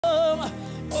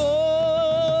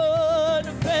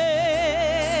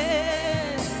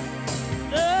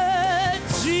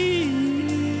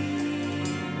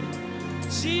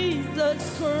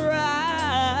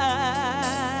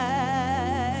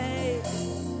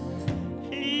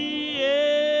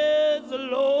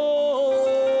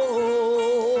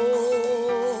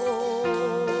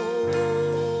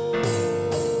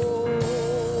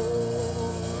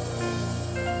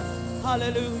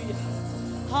Hallelujah.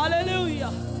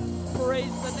 Hallelujah.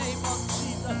 Praise the name of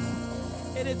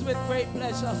Jesus. It is with great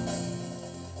pleasure.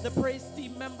 The praise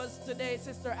team members today,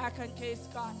 Sister Akan K.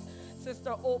 Scott,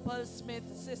 Sister Opal Smith,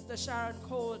 Sister Sharon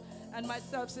Cole, and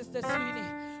myself, Sister Sweeney.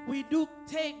 We do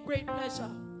take great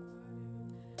pleasure.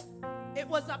 It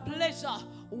was a pleasure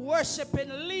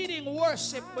worshiping, leading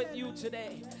worship with you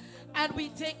today. And we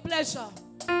take pleasure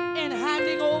in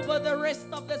handing over the rest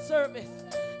of the service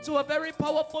to a very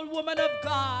powerful woman of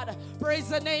God. Praise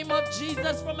the name of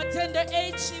Jesus. From a tender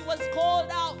age, she was called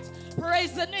out.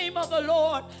 Praise the name of the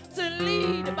Lord to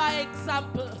lead by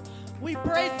example. We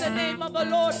praise the name of the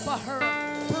Lord for her.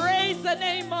 Praise the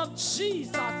name of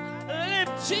Jesus.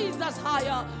 Lift Jesus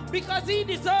higher because he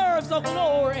deserves the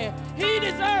glory. He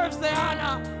deserves the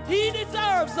honor. He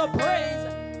deserves the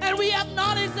praise. And we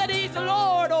acknowledge that he's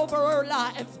Lord over our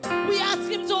lives. We ask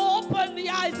him to open the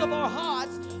eyes of our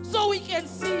hearts so we can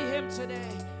see him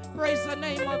today. Praise the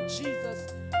name of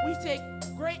Jesus. We take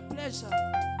great pleasure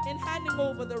in handing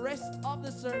over the rest of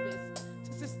the service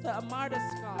to Sister Amarda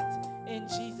Scott in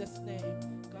Jesus' name.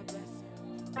 God bless you.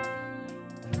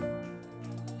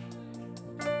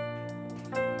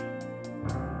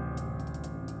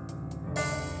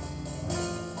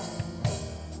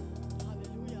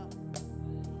 Hallelujah.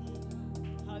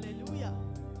 Hallelujah.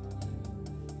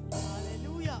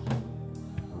 Hallelujah.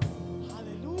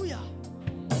 Hallelujah.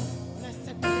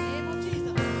 Blessed be the name of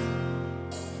Jesus.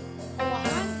 Our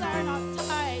hands are not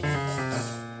tied.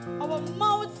 Our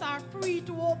mouths are free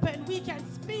to open. We can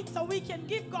speak so we can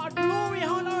give God glory,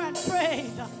 honor, and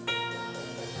praise.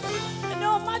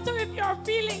 No matter if you're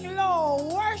feeling low,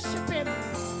 worship him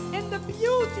in the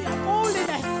beauty of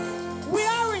holiness. We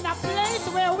are in a place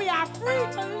where we are free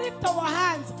to lift our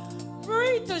hands,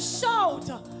 free to shout,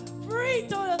 free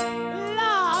to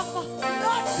laugh,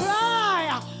 not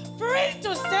cry, free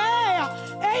to say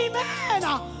amen.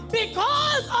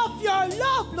 Because of your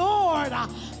love, Lord,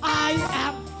 I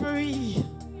am free.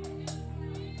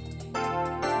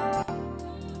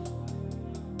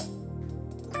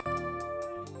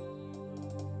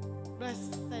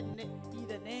 Blessed be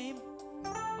the name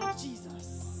of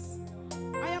Jesus.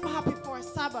 I am happy for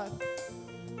Sabbath.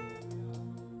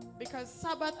 Because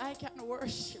Sabbath I can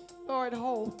worship. Lord,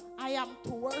 how I am to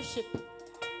worship.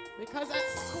 Because at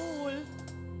school,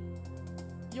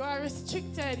 you are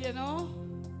restricted, you know.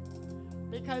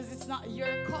 Because it's not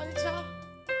your culture.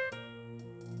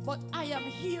 But I am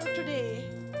here today.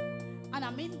 And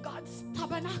I'm in God's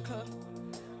tabernacle.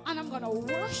 And I'm going to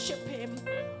worship him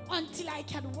until I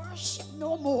can worship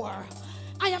no more.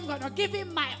 I am going to give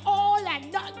him my all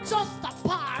and not just a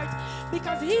part,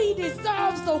 because he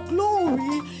deserves the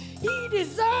glory. He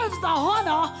deserves the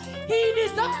honor. He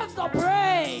deserves the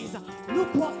praise.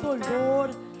 Look what the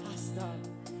Lord has done.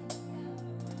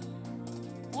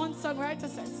 One songwriter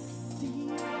says, see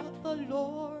what the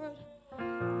Lord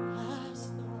has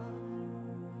done.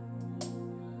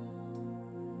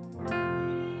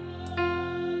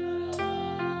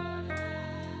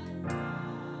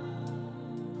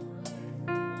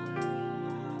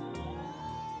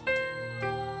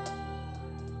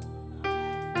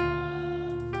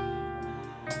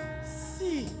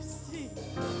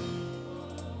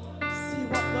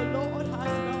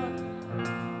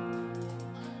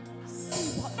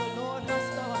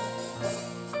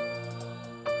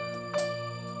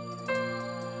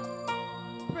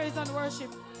 And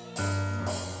worship.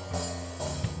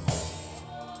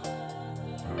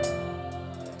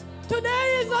 Today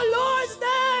is the Lord's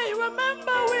day.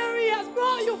 Remember where he has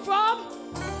brought you from.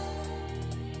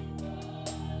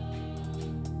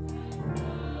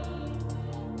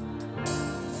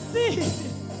 See.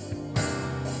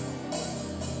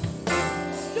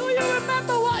 Do you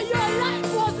remember what your life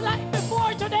was like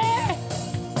before today?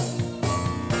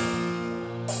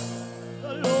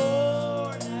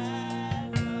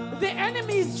 The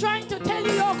enemy is trying to tell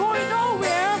you you're going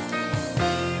nowhere.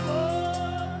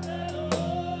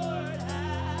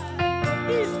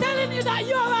 He's telling you that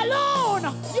you're alone.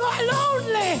 You're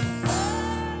lonely.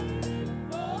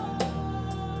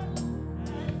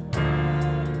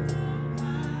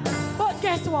 But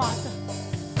guess what?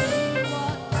 See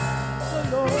what the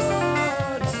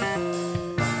Lord.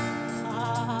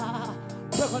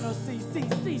 We're gonna see.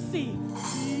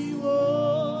 See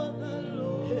what the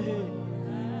Lord.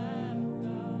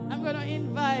 I'm going to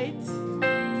invite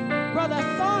Brother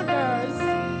Saunders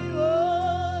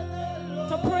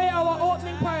to pray our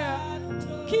opening prayer.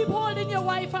 Keep holding your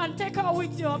wife and take her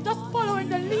with you. I'm just following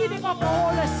the leading of the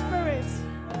Holy Spirit.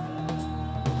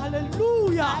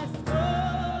 Hallelujah.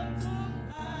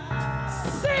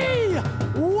 See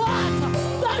what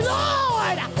the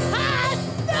Lord has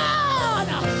done.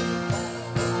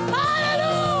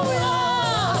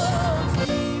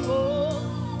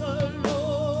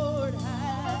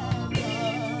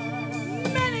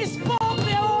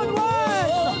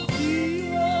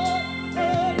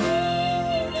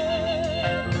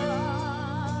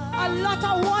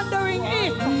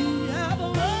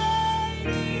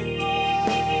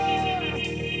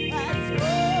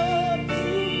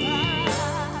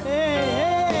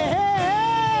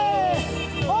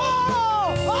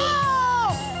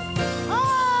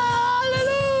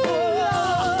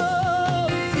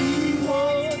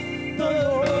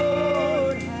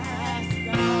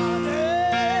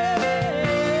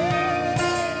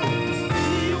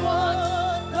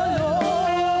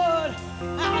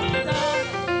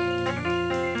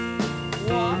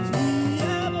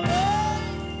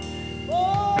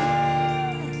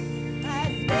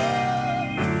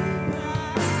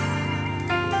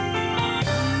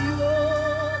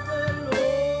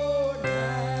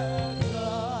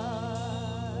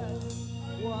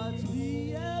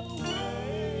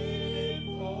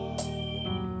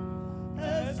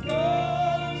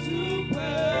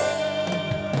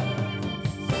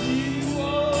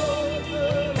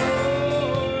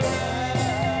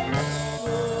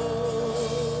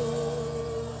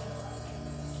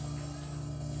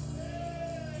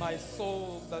 My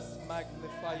soul does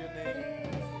magnify your name.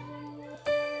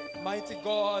 Mighty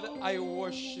God, I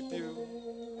worship you.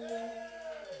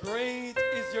 Great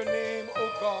is your name,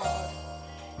 O God,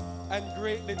 and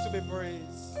greatly to be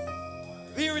praised.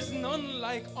 There is none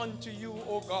like unto you,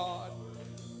 O God.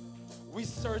 We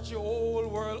search the whole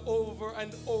world over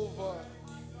and over.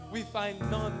 We find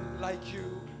none like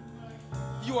you.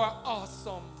 You are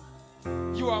awesome.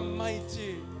 You are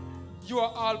mighty. You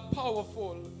are all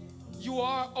powerful. You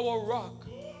are our rock.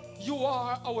 You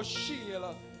are our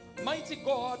shield. Mighty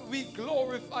God, we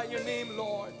glorify your name,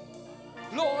 Lord.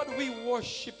 Lord, we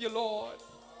worship you, Lord.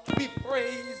 We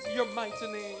praise your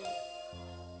mighty name.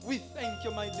 We thank you,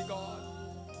 mighty God,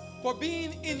 for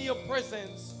being in your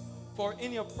presence. For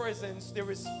in your presence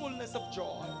there is fullness of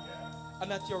joy,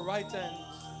 and at your right hand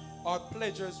are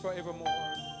pleasures forevermore.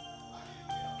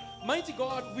 Mighty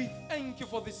God, we thank you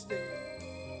for this day.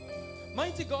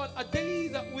 Mighty God, a day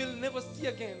that we'll never see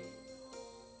again.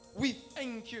 We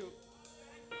thank you.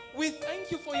 We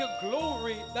thank you for your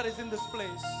glory that is in this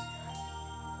place.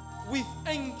 We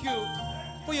thank you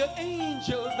for your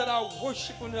angels that are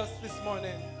worshiping us this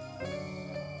morning.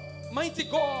 Mighty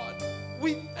God,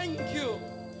 we thank you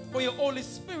for your Holy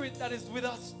Spirit that is with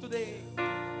us today.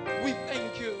 We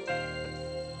thank you.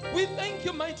 We thank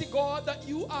you, mighty God, that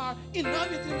you are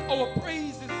inhabiting our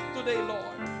praises today,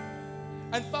 Lord.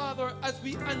 And Father, as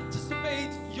we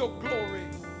anticipate your glory,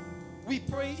 we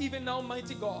pray even now,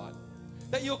 mighty God,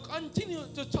 that you continue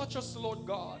to touch us, Lord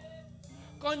God.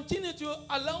 Continue to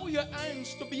allow your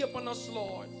hands to be upon us,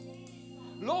 Lord.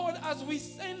 Lord, as we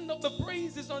send up the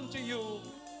praises unto you,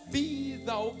 be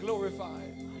thou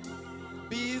glorified.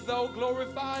 Be thou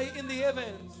glorified in the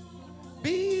heavens.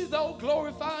 Be thou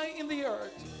glorified in the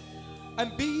earth.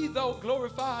 And be thou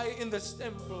glorified in this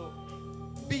temple.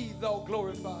 Be thou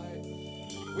glorified.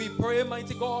 We pray,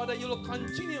 mighty God, that you will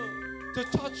continue to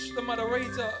touch the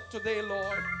moderator today,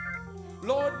 Lord.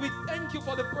 Lord, we thank you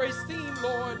for the praise team,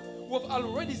 Lord, who have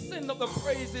already sent up the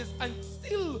praises and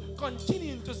still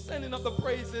continuing to send up the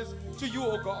praises to you,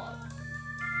 O God.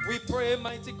 We pray,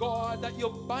 mighty God, that you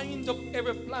bind up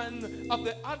every plan of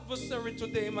the adversary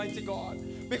today, mighty God,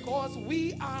 because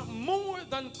we are more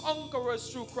than conquerors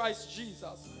through Christ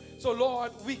Jesus. So,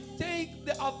 Lord, we take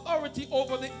the authority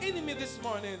over the enemy this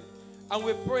morning, and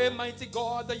we pray, mighty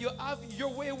God, that you have your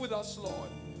way with us, Lord.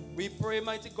 We pray,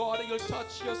 mighty God, that you'll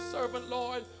touch your servant,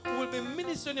 Lord, who will be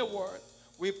ministering your word.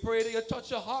 We pray that you'll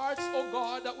touch your hearts, oh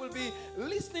God, that will be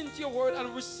listening to your word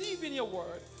and receiving your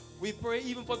word. We pray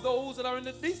even for those that are in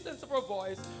the distance of our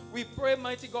voice. We pray,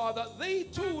 mighty God, that they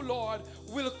too, Lord,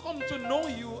 will come to know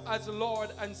you as Lord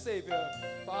and Savior.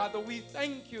 Father, we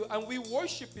thank you and we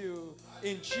worship you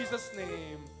in Jesus'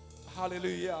 name.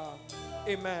 Hallelujah.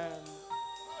 Amen.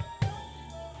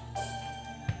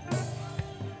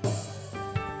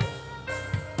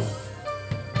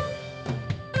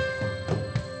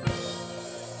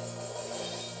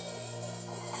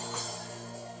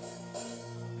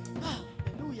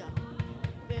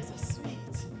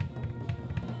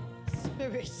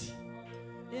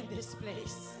 In this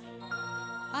place,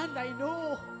 and I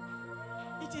know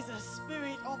it is a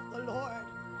spirit of the Lord.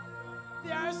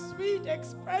 There are sweet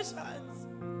expressions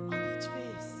on each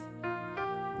face.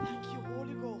 Thank you,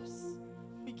 Holy Ghost.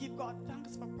 We give God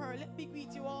thanks for prayer. Let me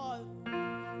greet you all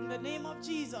in the name of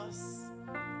Jesus,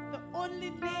 the only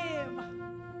name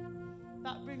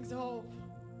that brings hope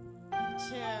and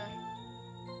cheer,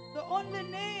 the only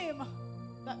name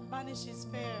that banishes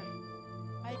fear.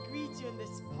 I greet you in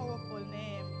this powerful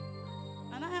name,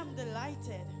 and I am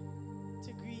delighted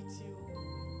to greet you.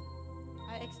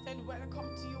 I extend welcome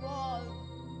to you all,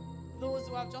 those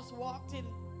who have just walked in.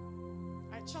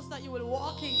 I trust that you will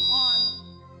walking on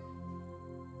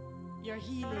your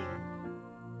healing,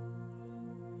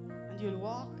 and you'll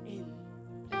walk in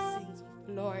the blessings of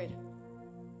the Lord.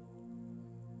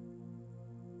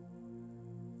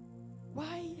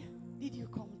 Why did you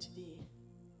come today?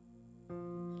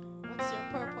 What's your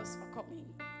purpose for coming?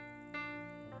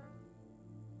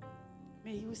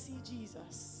 May you see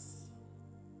Jesus.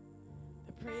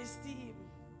 The praise team,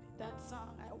 that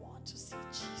song, I want to see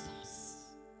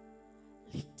Jesus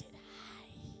lifted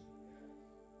high.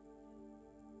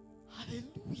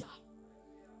 Hallelujah.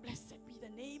 Blessed be the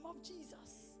name of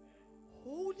Jesus.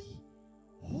 Holy,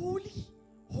 holy,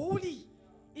 holy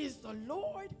is the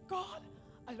Lord God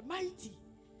Almighty.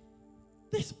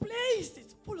 This place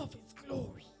is full of his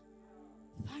glory.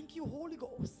 Thank you, Holy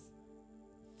Ghost.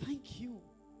 Thank you.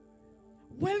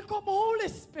 Welcome, Holy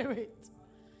Spirit.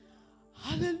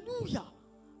 Hallelujah.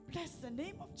 Bless the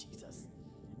name of Jesus.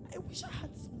 I wish I had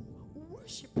some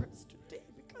worshipers today,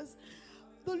 because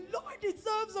the Lord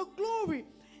deserves a glory.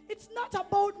 It's not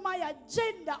about my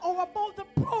agenda or about the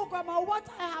program or what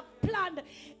I have planned.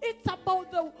 It's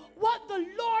about what the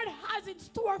Lord has in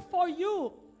store for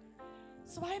you.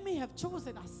 So I may have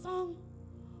chosen a song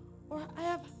or I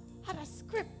have had a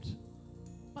script.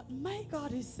 But my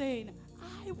God is saying,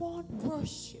 I want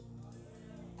worship.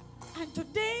 And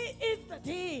today is the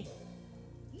day.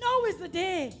 Now is the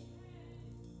day.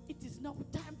 It is now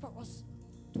time for us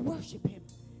to worship him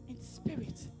in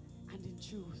spirit and in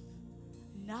truth.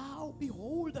 Now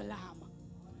behold the Lamb,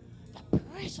 the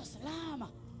precious Lamb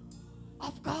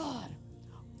of God,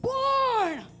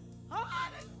 born,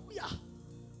 hallelujah,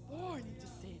 born into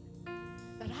sin,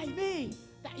 that I may,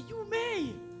 that you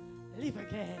may live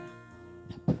again.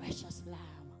 The precious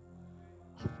Lamb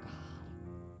of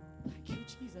God. Thank you,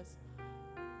 Jesus.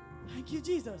 Thank you,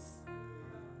 Jesus.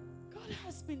 God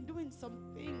has been doing some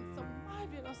things, some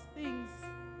marvelous things.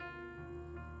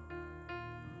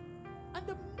 And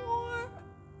the more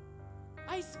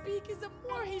I speak, is the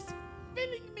more he's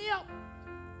filling me up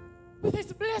with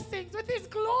his blessings, with his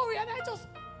glory. And I just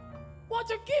want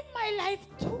to give my life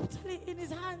totally in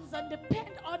his hands and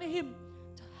depend on him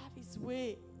to have his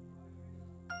way.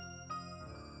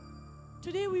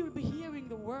 Today we will be hearing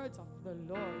the words of the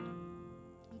Lord.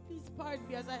 And please pardon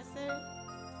me as I say,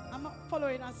 I'm not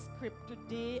following a script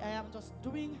today. I am just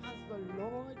doing as the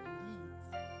Lord leads.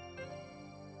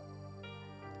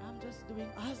 I'm just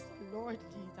doing as the Lord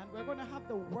leads. And we're going to have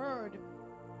the word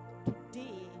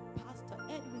today. Pastor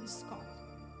Edwin Scott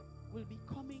will be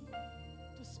coming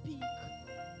to speak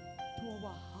to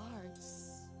our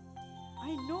hearts.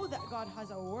 I know that God has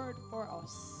a word for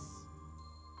us.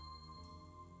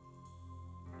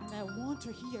 And I want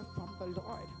to hear from the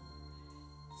Lord.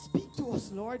 Speak to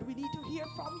us, Lord. We need to hear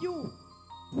from you.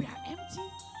 We are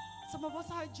empty. Some of us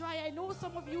are dry. I know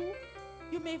some of you,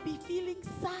 you may be feeling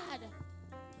sad.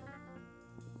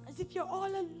 As if you're all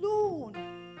alone.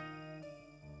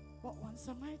 But one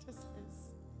songwriter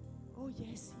says, oh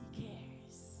yes, he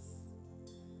cares.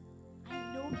 I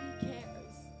know he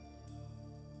cares.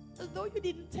 Although you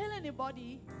didn't tell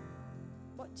anybody,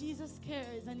 but Jesus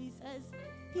cares. And he says,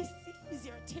 he sees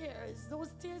your tears. Those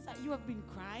tears that you have been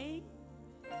crying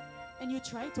and you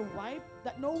try to wipe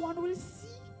that no one will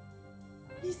see.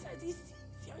 He says he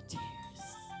sees your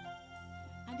tears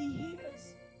and he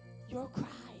hears your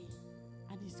cry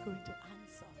and he's going to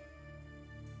answer.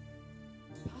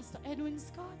 Pastor Edwin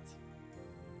Scott,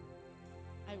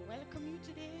 I welcome you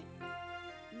today.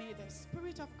 May the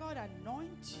Spirit of God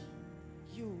anoint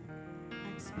you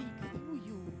and speak through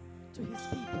you to his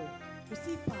people.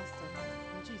 Receive Pastor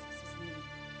in Jesus' name.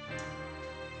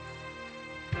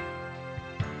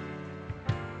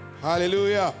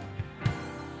 Hallelujah.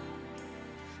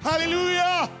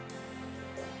 Hallelujah.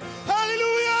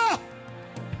 Hallelujah.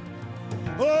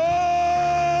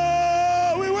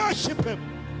 Oh, we worship him.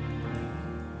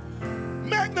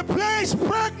 Make the place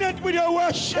pregnant with your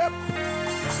worship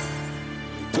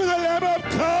to the Lamb of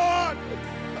God.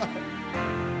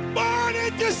 Born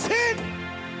into sin,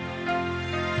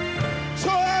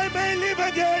 so I may live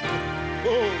again.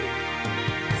 Oh,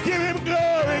 give him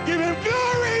glory, give him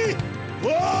glory.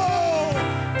 Oh,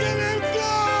 give him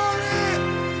glory,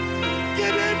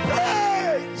 give him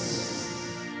praise.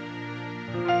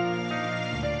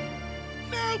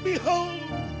 Now behold,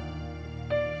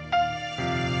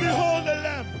 behold the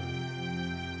Lamb,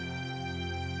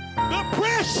 the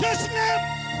precious Lamb.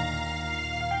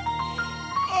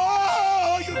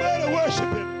 Oh, you better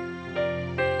worship him.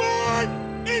 Born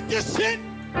into sin,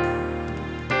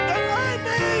 that I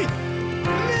may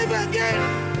live again.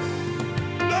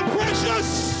 The precious.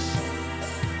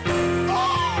 Oh,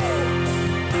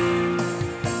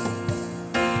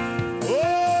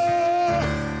 oh,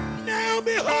 now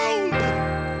behold.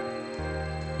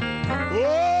 Oh,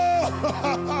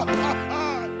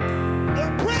 the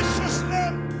precious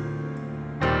Lamb,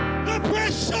 the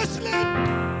precious Lamb.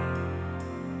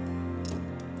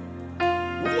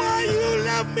 Why you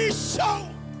love me so?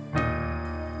 I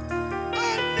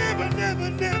never know.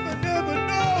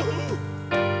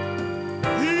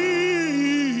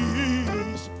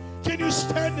 Can you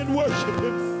stand and worship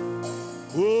him?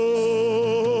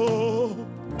 Oh,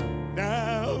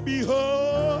 now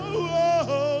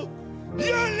behold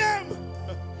your Lamb.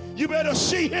 You better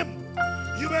see him.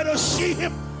 You better see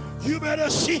him. You better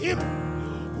see him.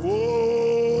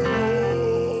 Oh,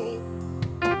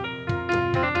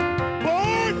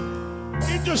 born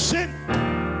into sin.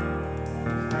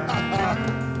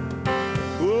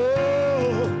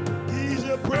 Oh, he's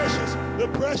the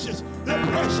precious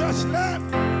Lamb.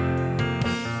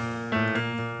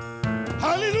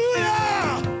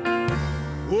 Hallelujah.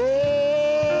 Oh,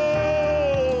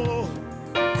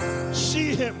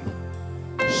 see him,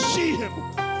 see him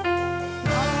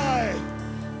high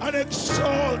and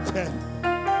exalted.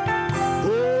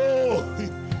 Oh,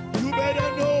 you better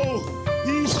know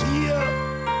he's here.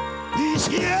 He's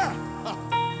here.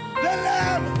 The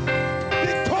Lamb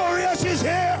victorious is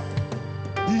here.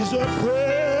 He's a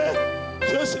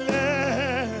precious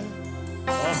Lamb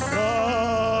of God.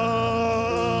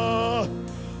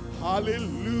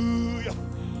 Hallelujah.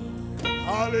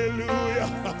 Hallelujah.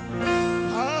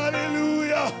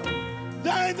 Hallelujah.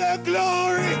 Thine the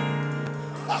glory.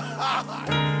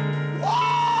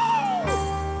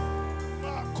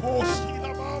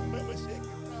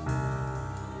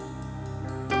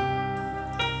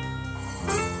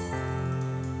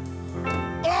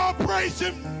 Oh, praise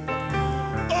him.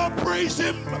 Oh, praise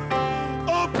him.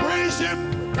 Oh, praise him.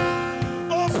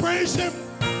 Oh, praise him.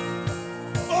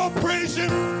 Oh, praise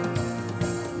him.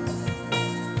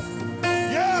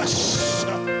 Yes.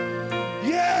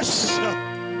 Yes.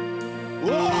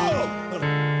 Whoa.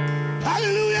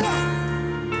 Hallelujah.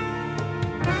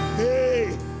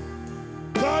 Hey,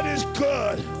 God is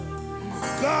good.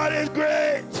 God is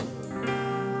great.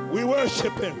 We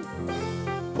worship him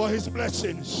for his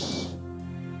blessings,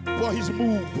 for his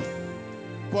move,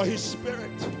 for his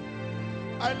spirit.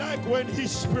 I like when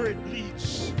his spirit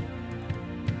leads.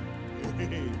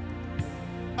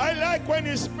 I like when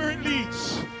his spirit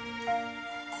leads.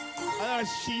 And as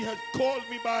she had called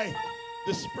me by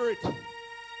the spirit,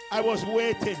 I was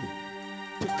waiting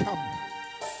to come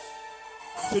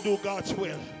to do God's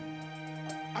will.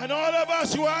 And all of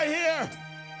us who are here,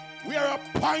 we are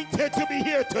appointed to be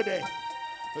here today.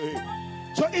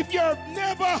 So if you've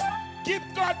never give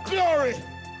God glory,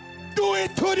 do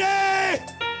it today.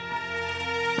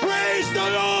 Praise the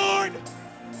Lord.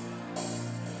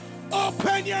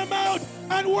 Open your mouth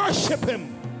and worship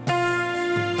him.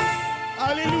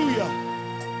 Hallelujah.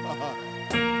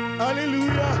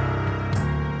 Hallelujah.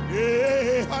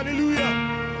 Yeah, hallelujah.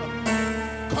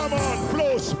 Come on,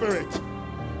 flow spirit.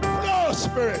 Flow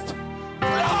spirit.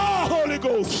 Flow Holy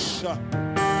Ghost.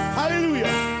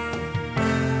 Hallelujah.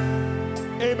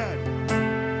 Amen.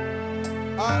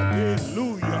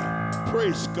 Hallelujah.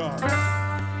 Praise God.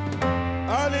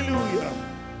 Hallelujah.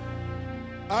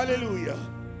 Hallelujah.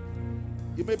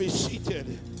 You may be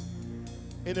seated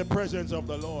in the presence of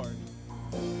the Lord.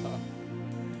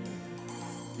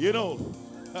 You know,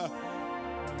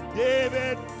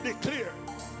 David declared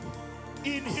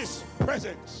in his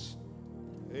presence,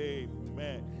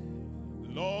 amen.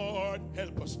 Lord,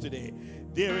 help us today.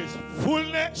 There is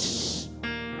fullness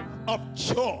of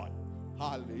joy.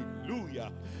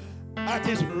 Hallelujah. At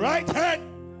his right hand,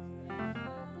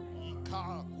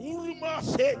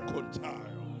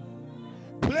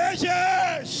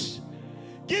 pleasures.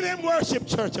 Give him worship,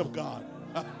 church of God.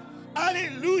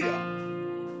 Hallelujah.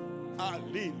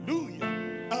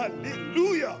 Hallelujah.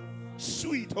 Hallelujah.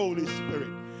 Sweet Holy Spirit.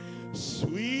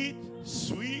 Sweet,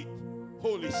 sweet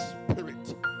Holy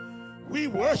Spirit. We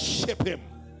worship him.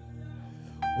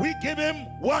 We give him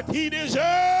what he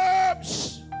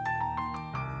deserves.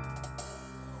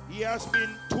 He has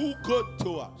been too good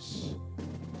to us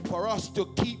for us to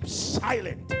keep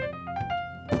silent.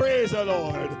 Praise the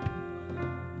Lord.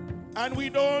 And we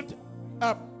don't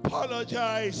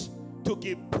apologize to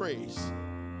give praise.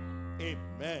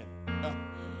 Amen.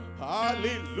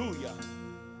 Hallelujah.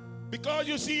 Because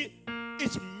you see,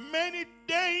 it's many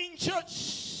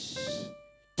dangers,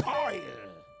 toil,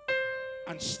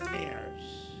 and snares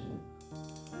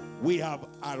we have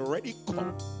already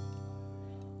come.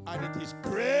 And it is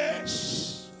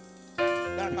grace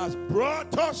that has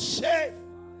brought us safe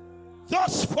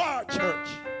thus far, church.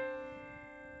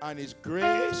 And his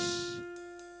grace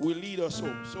will lead us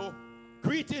home. So,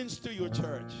 greetings to you,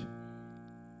 church.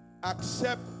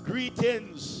 Accept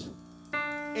greetings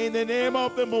in the name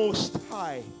of the Most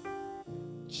High,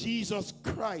 Jesus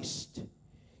Christ,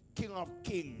 King of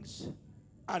Kings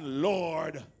and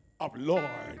Lord of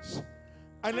Lords.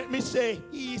 And let me say,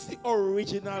 he is the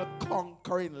original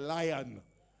conquering lion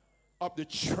of the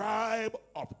tribe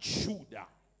of Judah.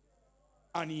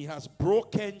 And he has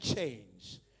broken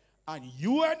chains. And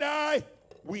you and I,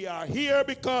 we are here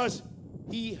because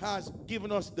he has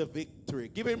given us the victory.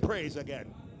 Give him praise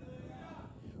again.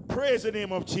 Praise the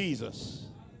name of Jesus.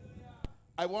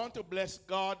 I want to bless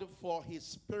God for his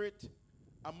spirit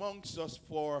amongst us,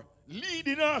 for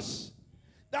leading us.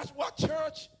 That's what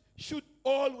church should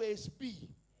always be.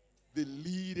 The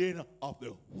leading of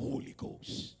the Holy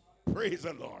Ghost. Praise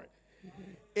the Lord.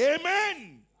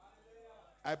 Amen.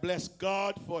 I bless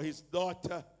God for his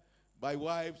daughter, my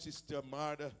wife, Sister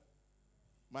Martha,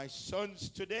 my sons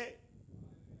today,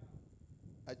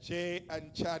 Ajay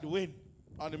and Chadwin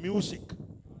on the music.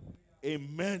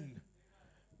 Amen.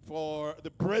 For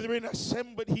the brethren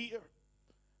assembled here,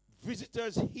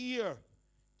 visitors here,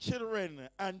 children,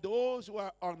 and those who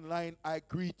are online, I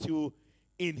greet you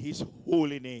in his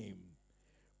holy name.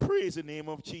 Praise the name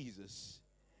of Jesus.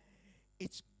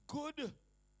 It's good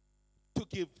to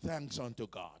give thanks unto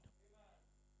God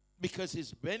because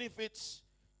his benefits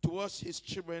to us, his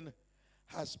children,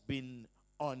 has been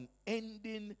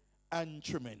unending and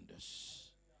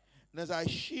tremendous. And as I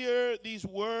share these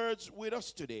words with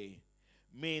us today,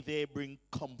 may they bring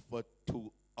comfort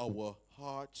to our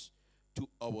hearts, to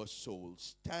our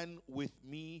souls. Stand with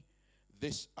me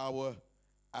this hour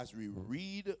as we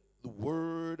read the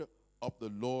word of the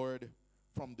Lord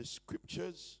from the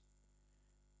scriptures.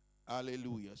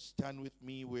 Hallelujah. Stand with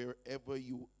me wherever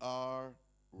you are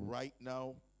right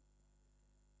now.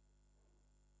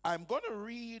 I'm going to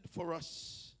read for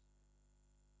us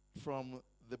from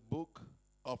the book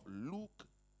of Luke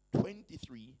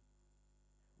 23,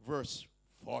 verse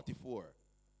 44.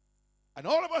 And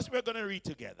all of us, we're going to read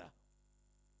together.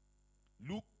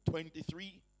 Luke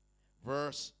 23,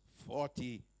 verse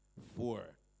 44.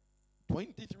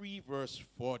 23, verse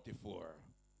 44.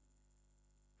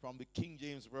 From the King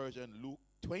James Version, Luke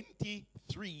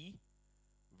 23,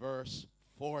 verse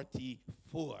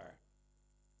 44.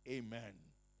 Amen.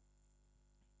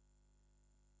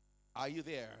 Are you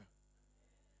there?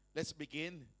 Let's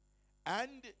begin.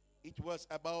 And it was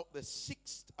about the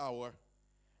 6th hour,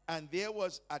 and there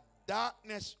was a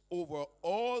darkness over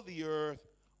all the earth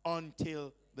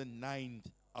until the 9th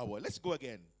hour. Let's go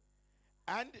again.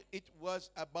 And it was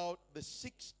about the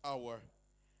 6th hour,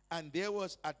 and there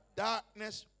was a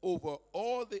darkness over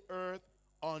all the earth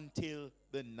until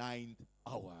the 9th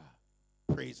hour.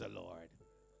 Praise the Lord.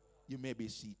 You may be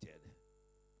seated.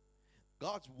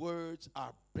 God's words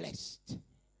are blessed.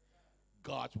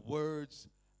 God's words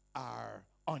are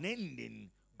unending.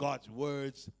 God's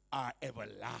words are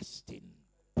everlasting.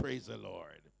 Praise the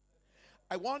Lord.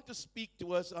 I want to speak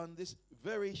to us on this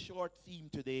very short theme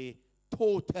today,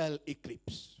 total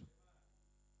eclipse.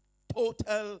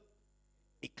 Total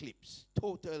eclipse.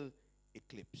 Total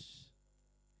eclipse.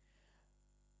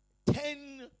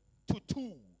 10 to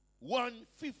 2,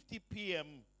 1:50 p.m.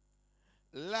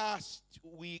 last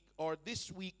week or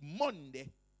this week, Monday,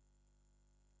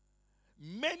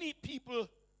 many people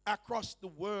across the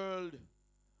world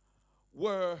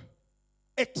were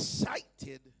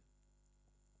excited,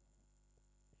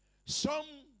 some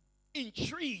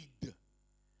intrigued,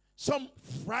 some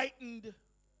frightened,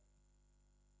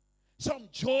 some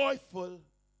joyful,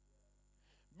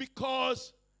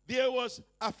 because there was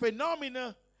a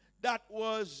phenomena that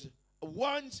was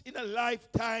once in a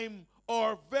lifetime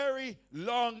or very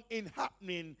long in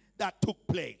happening that took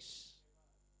place.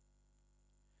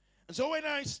 And so when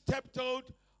I stepped out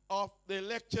of the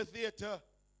lecture theater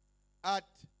at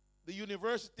the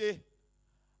university,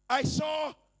 I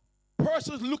saw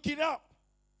persons looking up,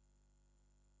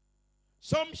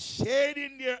 some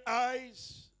shading their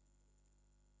eyes,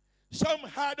 some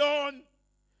had on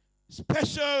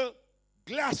special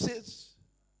glasses,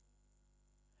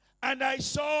 and I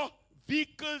saw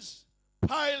vehicles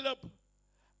piled up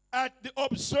at the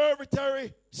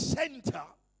observatory center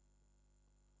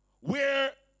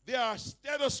where there are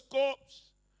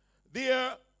stethoscopes,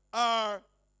 there are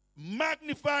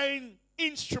magnifying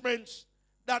instruments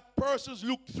that persons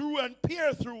look through and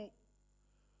peer through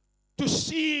to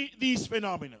see these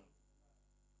phenomena.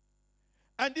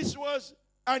 And this was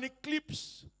an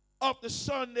eclipse of the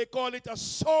sun. They call it a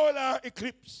solar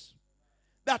eclipse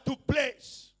that took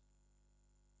place.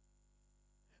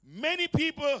 Many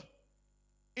people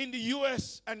in the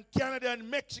U.S. and Canada and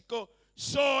Mexico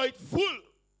saw it full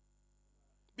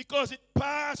because it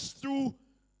passed through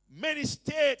many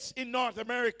states in North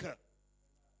America.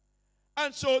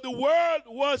 And so the world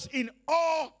was in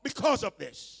awe because of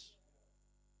this.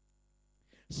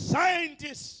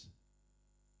 Scientists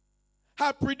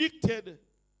have predicted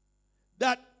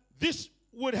that this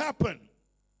would happen.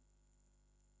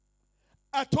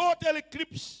 A total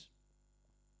eclipse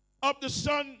of the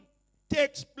sun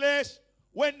takes place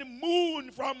when the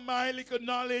moon, from my little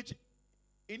knowledge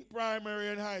in primary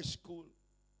and high school,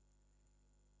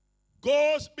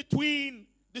 goes between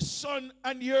the sun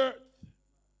and the earth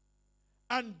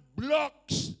and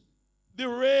blocks the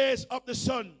rays of the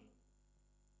sun.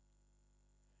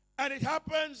 And it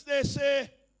happens, they say,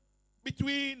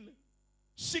 between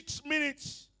 6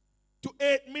 minutes to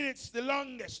 8 minutes, the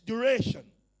longest duration.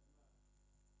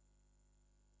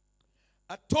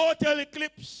 A total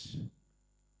eclipse,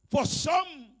 for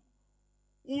some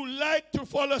who like to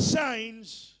follow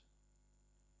signs,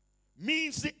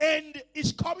 means the end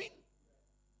is coming.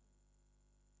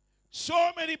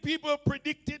 So many people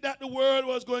predicted that the world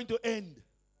was going to end.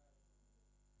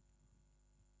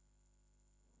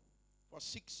 For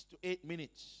 6 to 8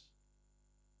 minutes.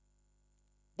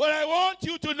 But I want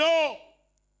you to know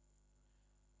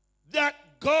that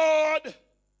God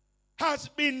has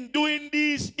been doing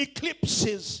these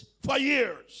eclipses for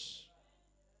years.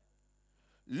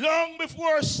 Long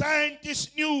before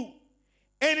scientists knew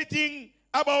anything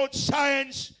about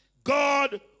science,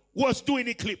 God was doing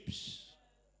eclipse.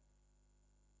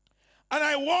 And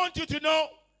I want you to know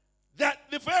that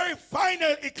the very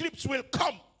final eclipse will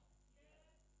come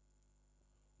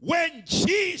when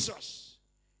Jesus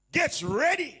gets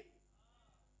ready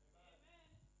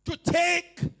to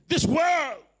take this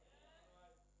world.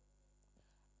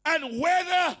 And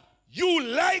whether you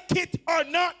like it or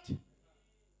not,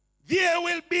 there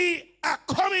will be a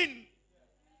coming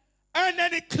and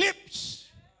an eclipse.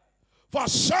 For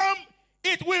some,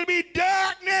 it will be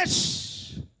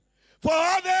darkness. For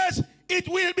others, it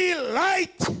will be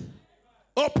light.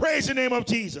 Oh, praise the name of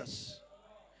Jesus.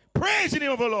 Praise the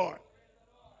name of the Lord.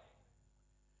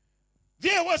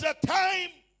 There was a time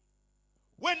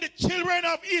when the children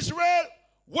of Israel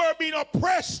were being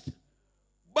oppressed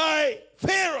by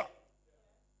Pharaoh.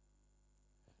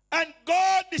 And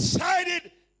God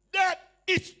decided that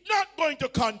it's not going to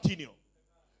continue.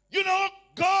 You know,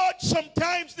 God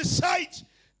sometimes decides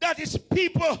that his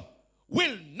people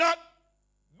will not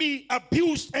be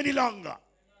abused any longer.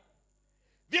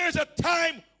 There's a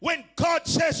time when God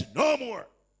says no more.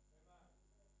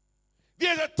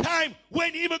 There's a time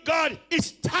when even God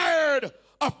is tired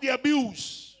of the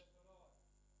abuse.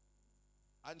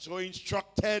 And so he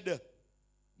instructed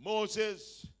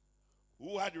Moses,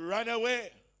 who had run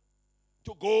away,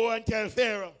 to go and tell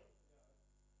Pharaoh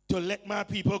to let my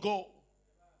people go,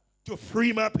 to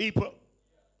free my people.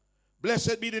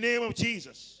 Blessed be the name of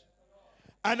Jesus.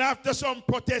 And after some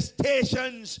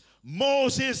protestations,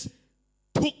 Moses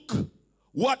took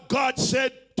what God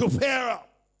said to Pharaoh.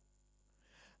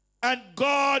 And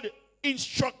God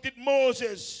instructed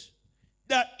Moses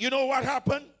that, you know what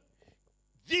happened?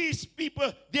 These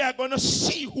people, they are going to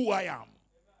see who I am.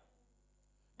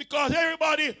 Because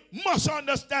everybody must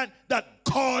understand that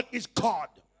God is God.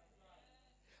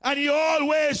 And he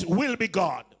always will be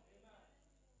God.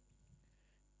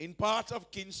 In parts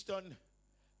of Kingston,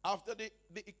 after the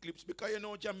eclipse, because you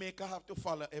know Jamaica have to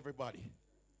follow everybody,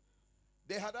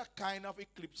 they had a kind of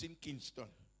eclipse in Kingston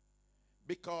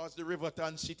because the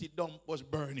Riverton city dump was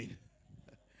burning.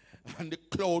 And the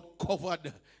cloud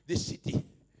covered the city.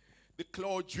 The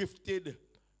cloud drifted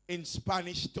in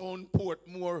Spanish Town,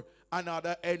 Portmore, and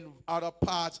other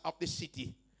parts of the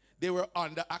city. They were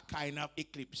under a kind of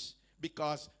eclipse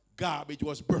because garbage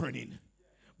was burning.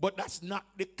 But that's not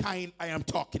the kind I am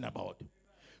talking about.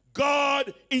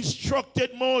 God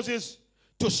instructed Moses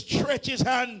to stretch his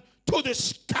hand to the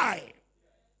sky.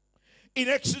 In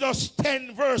Exodus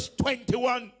 10 verse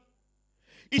 21,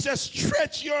 he says,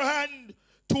 stretch your hand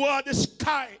toward the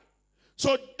sky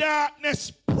so darkness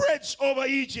spreads over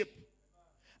Egypt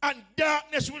and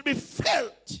darkness will be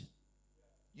felt.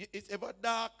 It's ever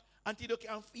dark until you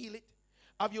can feel it.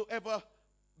 Have you ever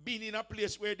been in a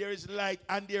place where there is light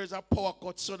and there is a power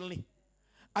cut suddenly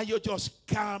and you just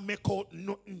can't make out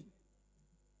nothing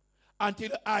until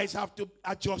the eyes have to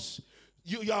adjust?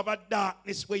 You have a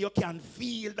darkness where you can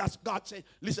feel that God said,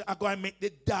 listen, I'm going to make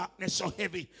the darkness so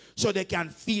heavy so they can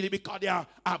feel it because they are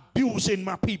abusing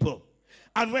my people.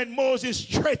 And when Moses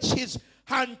stretched his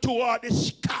hand toward the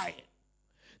sky,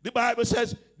 the Bible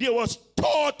says there was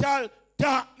total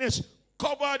darkness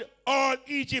covered all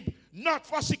Egypt, not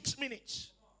for 6 minutes,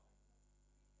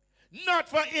 not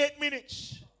for 8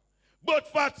 minutes,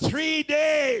 but for 3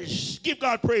 days. Give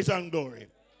God praise and glory.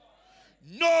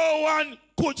 No one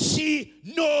could see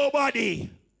nobody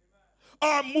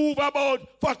or move about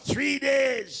for 3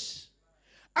 days.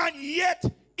 And yet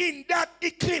in that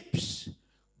eclipse,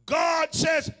 God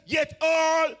says, yet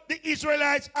all the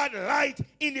Israelites had light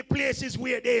in the places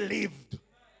where they lived.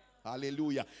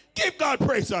 Hallelujah. Give God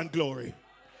praise and glory.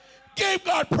 Give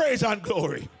God praise and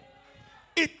glory.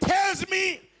 It tells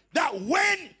me that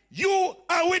when you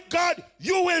are with God,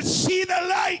 you will see the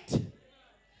light.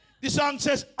 The song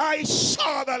says, I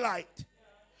saw the light.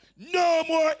 No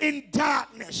more in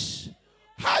darkness.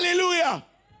 Hallelujah.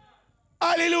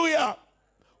 Hallelujah.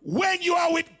 When you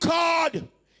are with God,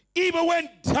 even when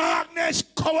darkness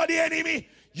covers the enemy,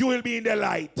 you will be in the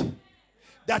light.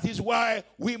 That is why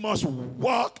we must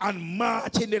walk and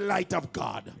march in the light of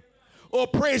God. Oh,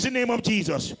 praise the name of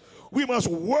Jesus. We must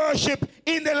worship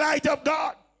in the light of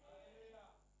God.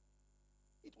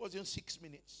 It wasn't 6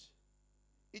 minutes.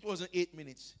 It wasn't 8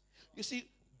 minutes. You see,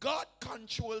 God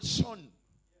controls sun.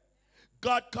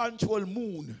 God control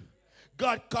moon.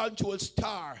 God control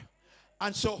star.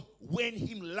 And so when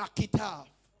him lock it off,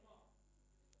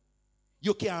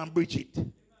 you can't bridge it.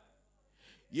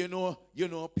 You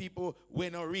know, people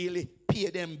when I really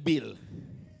pay them bill,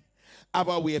 have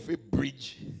a way for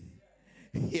bridge.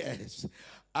 Yes.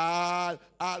 All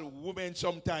women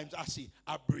sometimes I see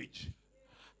a bridge,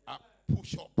 a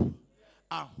push up,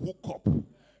 a hook up.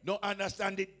 No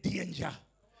understand the danger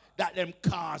that them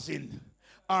causing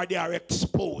or they are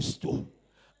exposed to.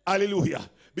 Hallelujah.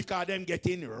 Because them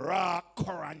getting raw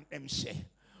current them say.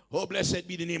 Oh, blessed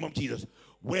be the name of Jesus.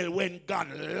 Well, when God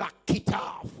lock it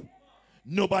off,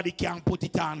 nobody can put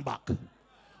it on back.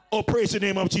 Oh, praise the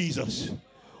name of Jesus.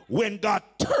 When God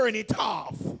turn it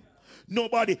off,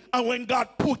 nobody, and when God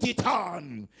put it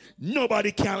on,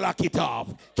 nobody can lock it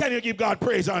off. Can you give God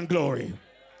praise and glory?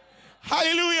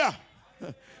 Hallelujah.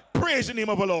 Praise the name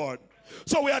of the Lord.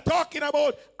 So we are talking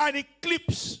about an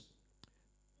eclipse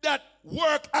that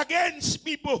work against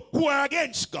people who are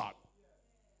against God,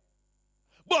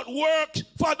 but works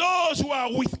for those who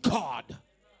are with God.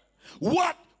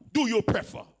 What do you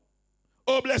prefer?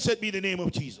 Oh, blessed be the name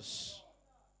of Jesus.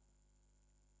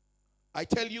 I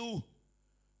tell you,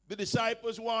 the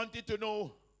disciples wanted to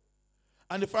know,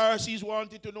 and the Pharisees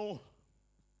wanted to know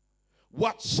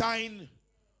what sign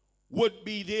would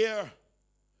be there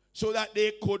so that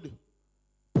they could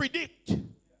predict.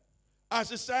 As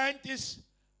the scientists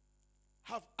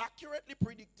have accurately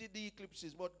predicted the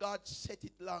eclipses, but God set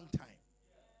it long time.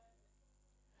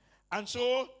 And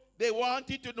so they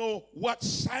wanted to know what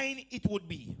sign it would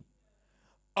be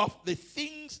of the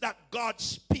things that God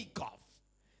speak of,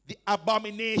 the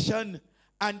abomination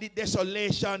and the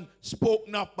desolation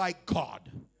spoken of by God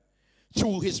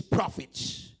through his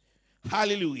prophets.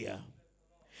 Hallelujah.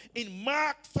 In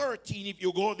Mark 13, if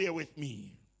you go there with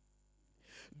me,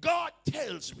 God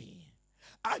tells me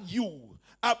and you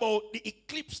about the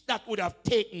eclipse that would have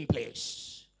taken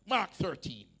place. Mark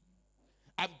 13.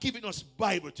 I'm giving us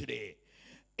Bible today.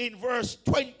 In verse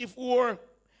 24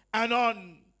 and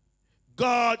on,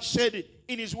 God said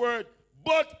in his word,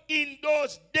 but in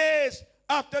those days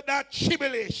after that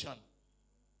tribulation,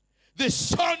 the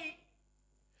sun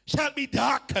shall be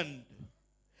darkened,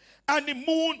 and the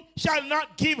moon shall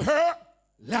not give her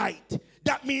light.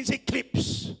 That means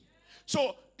eclipse.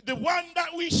 So the one that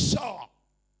we saw,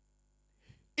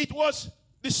 it was,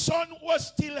 the sun was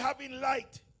still having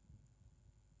light,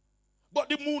 but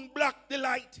the moon blocked the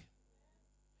light.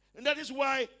 And that is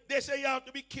why they say you have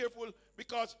to be careful,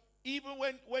 because even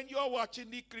when you are watching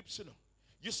the eclipse,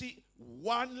 you see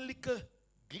one little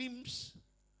glimpse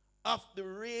of the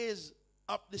rays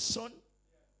of the sun,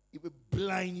 it will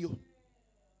blind you.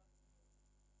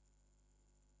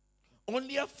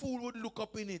 Only a fool would look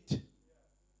up in it.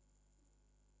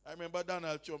 I remember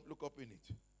Donald Trump look up in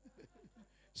it.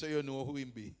 So you know who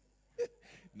him be.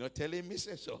 Not telling me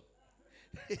say so.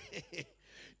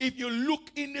 If you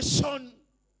look in the sun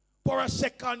for a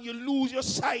second, you lose your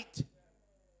sight.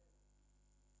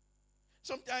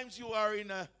 Sometimes you are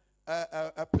in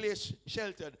a place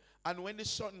sheltered, and when the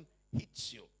sun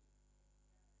hits you,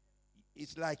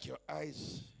 it's like your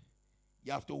eyes,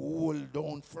 you have to hold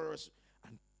down first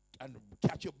and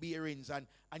catch your bearings, and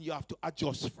you have to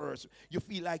adjust first. You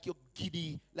feel like you're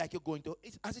giddy, like you're going to.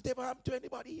 Has it ever happened to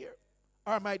anybody here?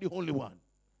 Or am I the only one?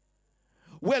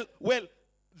 Well,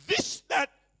 this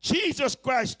that Jesus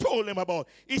Christ told him about,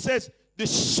 he says, the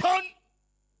sun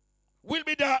will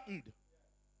be darkened,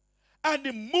 and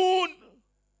the moon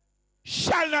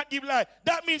shall not give light.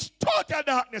 That means total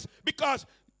darkness, because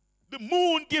the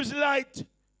moon gives light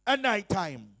at night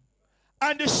time,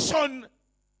 and the sun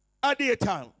at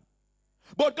daytime.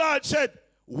 But God said,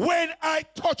 when I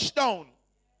touch down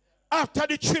after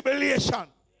the tribulation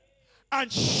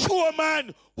and show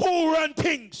man who run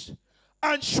things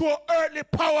and show earthly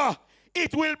power,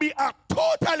 it will be a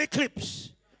total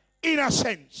eclipse in a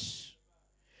sense.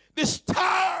 The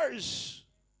stars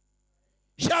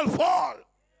shall fall,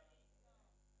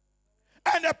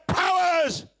 and the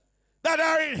powers that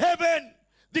are in heaven,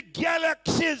 the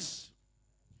galaxies,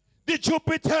 the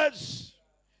Jupiters,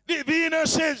 the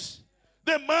Venuses,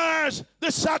 the Mars,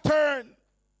 the Saturn.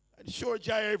 I'm sure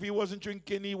Jair, if he wasn't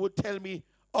drinking, he would tell me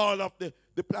all of the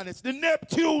planets. The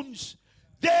Neptunes,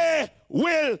 they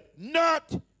will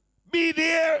not be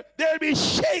there. They'll be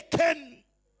shaken.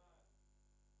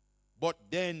 But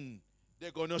then they're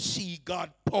going to see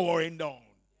God pouring down.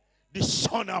 The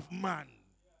Son of Man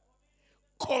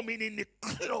coming in the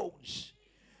clouds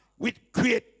with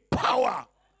great power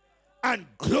and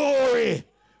glory.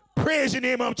 Praise the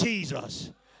name of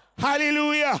Jesus.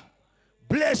 Hallelujah.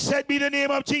 Blessed be the name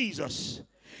of Jesus.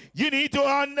 You need to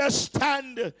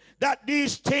understand that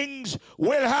these things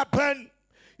will happen.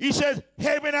 He says,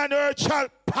 heaven and earth shall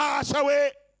pass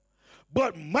away,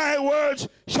 but my words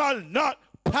shall not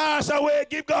pass away.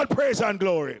 Give God praise and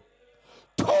glory.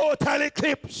 Total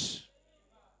eclipse.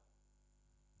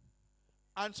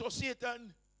 And so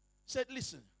Satan said,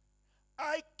 listen,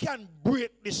 I can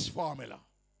break this formula.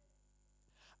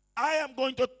 I am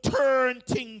going to turn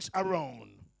things around.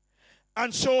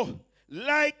 And so,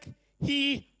 like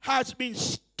he has been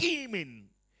scheming,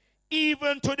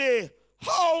 even today,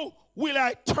 how will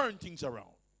I turn things around?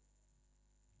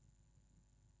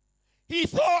 He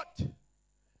thought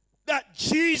that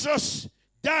Jesus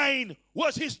dying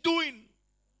was his doing.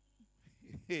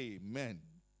 Amen.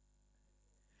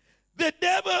 The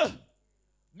devil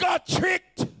got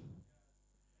tricked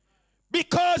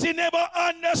because he never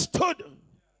understood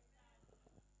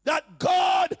that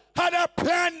God had a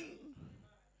plan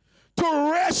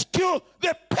to rescue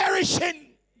the perishing,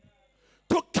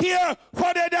 to care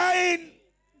for the dying.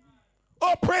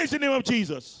 Oh, praise the name of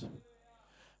Jesus.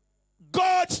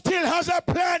 God still has a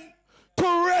plan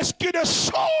to rescue the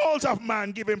souls of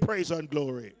man. Give him praise and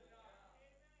glory.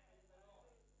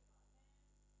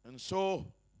 And so,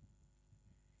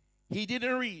 he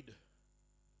didn't read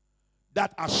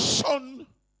that a son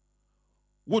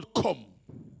would come.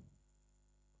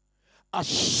 A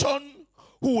son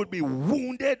who would be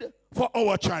wounded for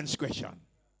our transgression,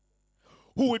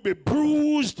 who would be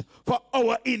bruised for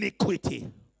our iniquity,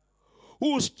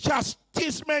 whose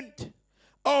chastisement,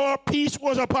 our peace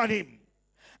was upon him,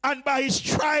 and by his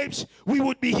stripes we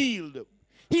would be healed.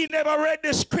 He never read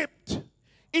the script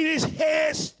in his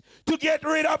haste to get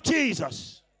rid of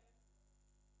Jesus.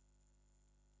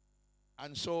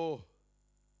 And so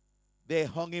they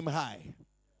hung him high.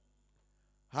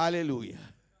 Hallelujah.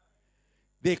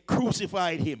 They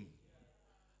crucified him.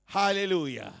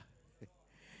 Hallelujah.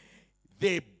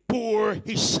 They bore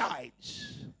his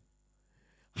sides.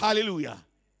 Hallelujah.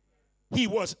 He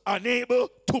was unable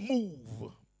to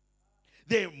move.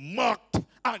 They mocked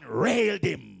and railed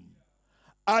him.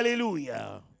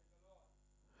 Hallelujah.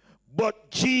 But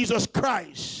Jesus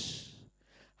Christ,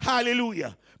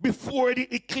 hallelujah, before the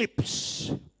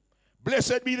eclipse,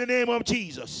 blessed be the name of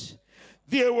Jesus,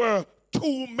 there were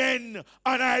two men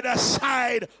on either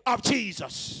side of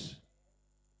Jesus.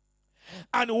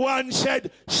 And one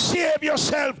said, save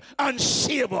yourself and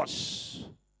save us.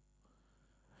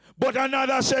 But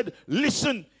another said,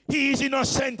 listen, he is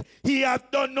innocent. He hath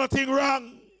done nothing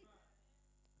wrong.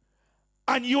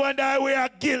 And you and I were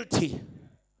guilty.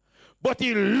 But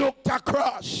he looked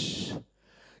across,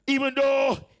 even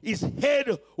though his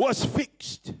head was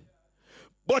fixed.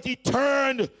 But he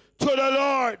turned to the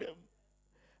Lord.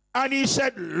 And he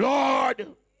said, Lord,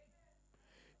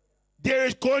 there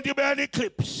is going to be an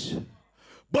eclipse.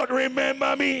 But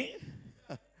remember me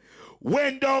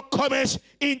when thou comest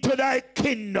into thy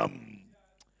kingdom.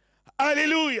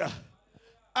 Hallelujah.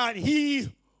 And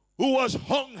he who was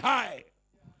hung high,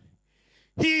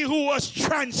 he who was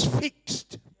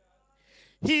transfixed,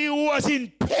 he who was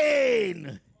in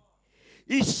pain,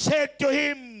 he said to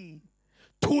him,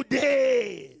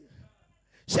 today,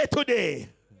 say today,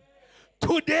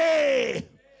 today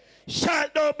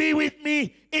shalt thou be with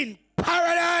me in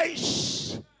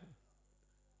paradise.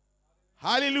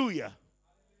 Hallelujah.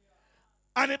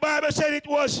 And the Bible said it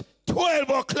was 12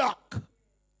 o'clock.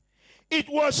 It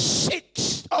was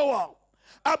 6 hours,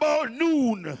 about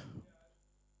noon.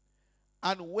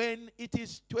 And when it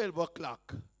is 12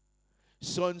 o'clock,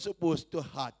 sun's supposed to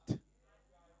hot.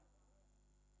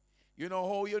 You know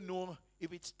how you know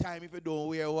if it's time if you don't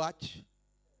wear a watch?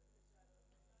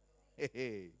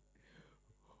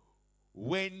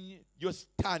 When you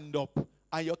stand up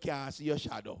and you can't see your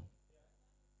shadow.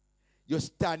 You're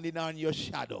standing on your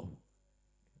shadow.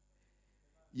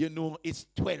 You know it's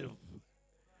 12.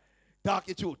 Talk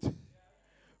the truth.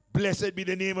 Blessed be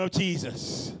the name of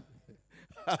Jesus.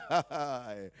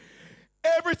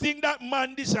 Everything that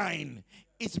man designed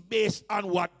is based on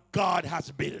what God has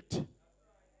built.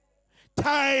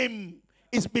 Time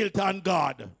is built on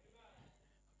God.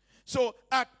 So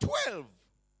at 12,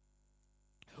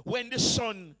 when the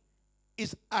sun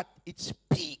is at its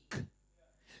peak,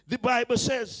 the Bible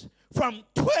says from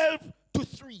 12 to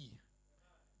 3,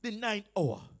 the 9th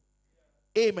hour.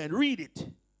 Amen. Read it.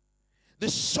 The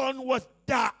sun was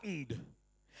darkened,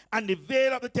 and the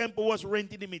veil of the temple was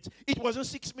rent in the midst. It wasn't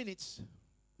 6 minutes.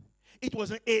 It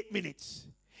wasn't 8 minutes.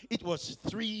 It was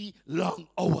 3 long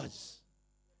hours.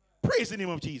 Praise the name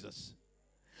of Jesus.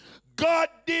 God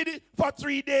did it for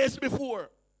 3 days before.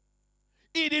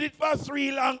 He did it for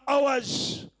 3 long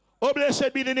hours. Oh,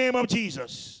 blessed be the name of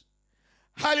Jesus.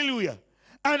 Hallelujah.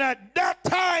 And at that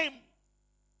time,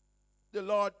 the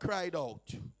Lord cried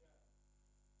out.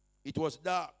 It was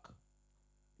dark.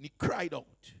 And he cried out.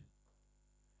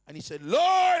 And he said, Lord,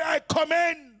 I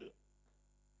commend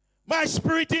my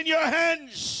spirit in your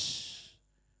hands.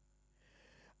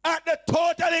 At the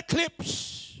total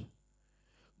eclipse,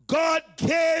 God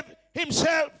gave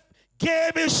himself,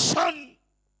 gave his son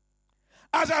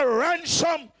as a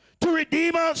ransom to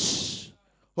redeem us.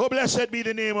 Oh, blessed be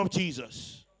the name of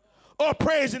Jesus. Oh,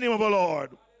 praise the name of the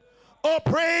Lord. Oh,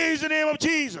 praise the name of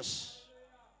Jesus.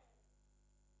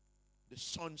 The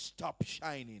sun stopped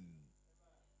shining.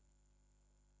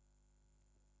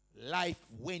 Life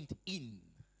went in.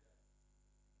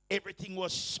 Everything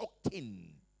was soaked in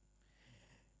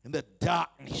the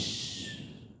darkness.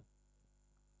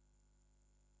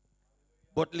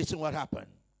 But listen what happened.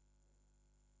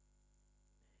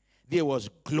 There was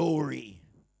glory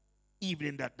even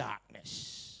in the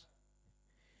darkness.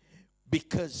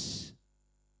 Because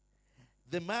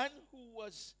the man who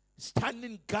was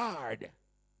standing guard,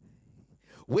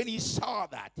 when he saw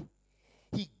that,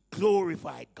 he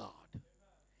glorified God.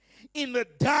 In the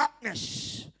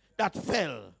darkness that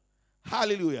fell,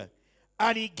 hallelujah,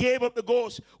 and he gave up the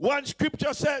ghost. One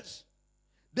scripture says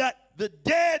that the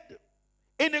dead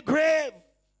in the grave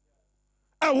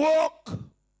awoke,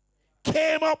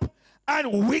 came up,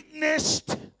 and witnessed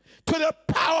to the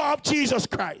power of Jesus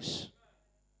Christ.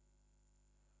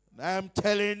 And I'm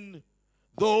telling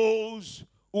those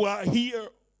who are here,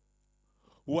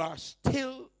 who are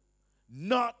still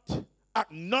not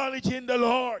acknowledging the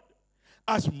Lord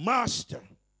as master,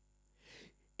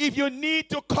 if you need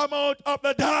to come out of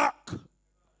the dark,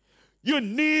 you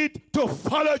need to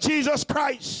follow Jesus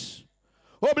Christ.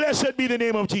 Oh, blessed be the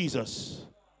name of Jesus.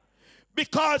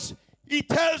 Because he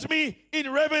tells me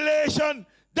in Revelation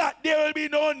that there will be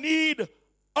no need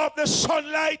of the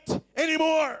sunlight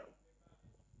anymore.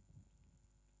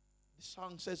 The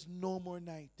song says, no more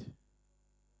night.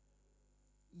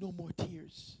 No more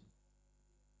tears.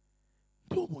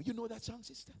 No more. You know that song,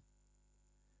 sister?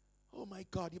 Oh my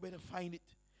God, you better find it.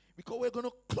 Because we're going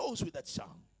to close with that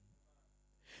song.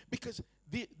 Because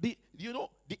the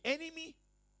enemy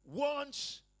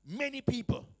wants many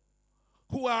people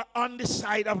who are on the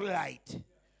side of light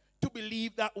to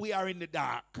believe that we are in the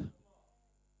dark.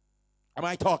 Am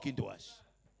I talking to us?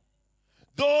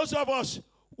 Those of us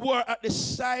who are at the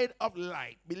side of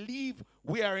light believe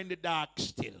we are in the dark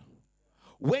still.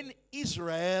 When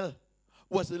Israel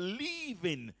was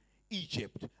leaving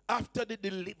Egypt after the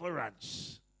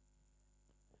deliverance,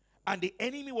 and the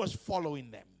enemy was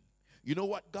following them, you know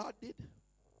what God did?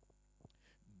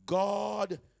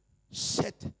 God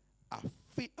set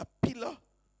a pillar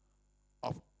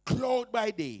of cloud by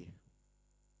day.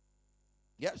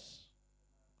 Yes.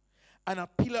 And a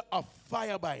pillar of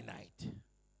fire by night.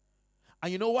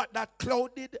 And you know what that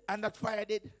cloud did and that fire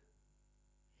did?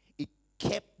 It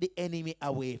kept the enemy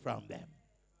away from them.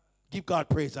 Give God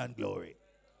praise and glory.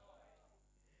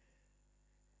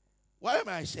 What am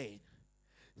I saying?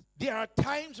 There are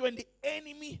times when the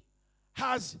enemy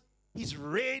has his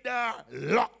radar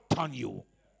locked on you.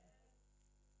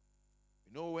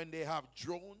 You know, when they have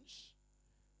drones,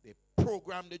 they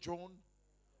program the drone,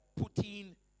 put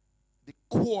in the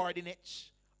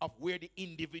coordinates of where the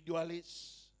individual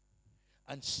is.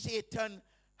 And Satan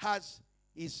has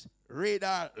his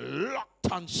radar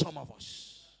locked on some of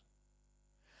us.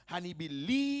 And he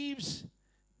believes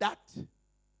that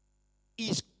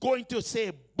he's going to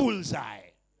say bullseye.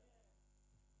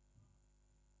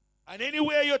 And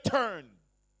anywhere you turn,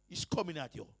 he's coming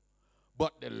at you.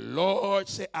 But the Lord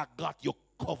said, I got you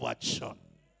covered, son.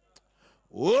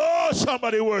 Oh,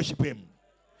 somebody worship him.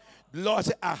 The Lord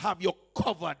said, I have you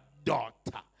covered,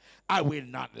 daughter. I will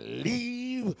not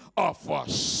leave or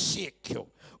forsake you.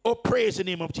 Oh, praise the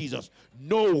name of Jesus.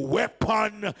 No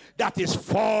weapon that is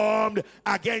formed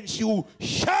against you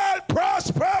shall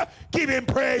prosper. Give him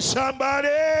praise, somebody.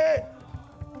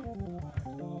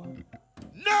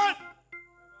 None.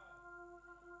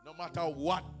 No matter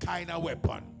what kind of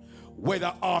weapon,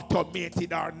 whether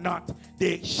automated or not,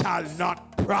 they shall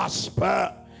not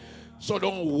prosper. So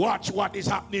don't watch what is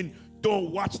happening.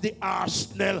 Don't watch the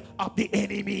arsenal of the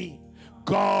enemy.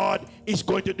 God is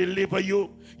going to deliver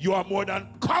you. You are more than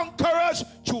conquerors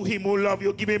through him who love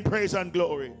you. Give him praise and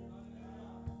glory.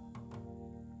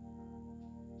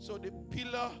 So the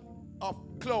pillar of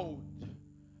cloud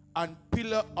and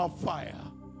pillar of fire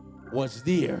was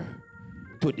there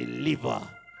to deliver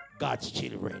God's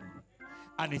children.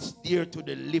 And it's there to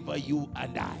deliver you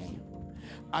and I.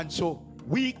 And so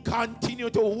we continue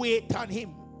to wait on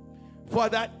him for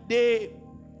that day,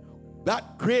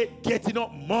 that great getting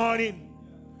up morning.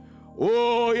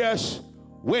 Oh yes,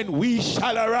 when we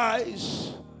shall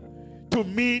arise to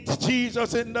meet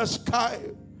Jesus in the sky.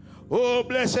 Oh,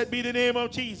 blessed be the name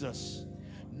of Jesus.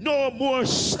 No more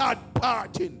sad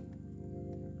parting.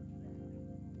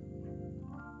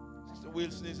 Sister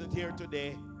Wilson isn't here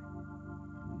today.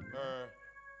 Her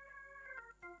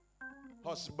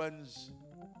husband's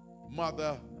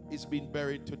mother is being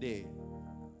buried today.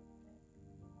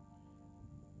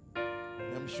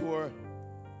 I'm sure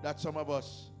that some of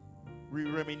us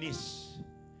reminisce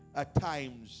at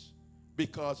times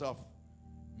because of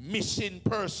missing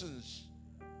persons,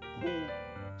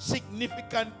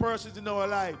 significant persons in our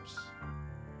lives.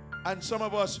 And some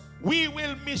of us, we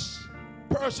will miss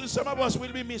persons, some of us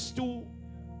will be missed too.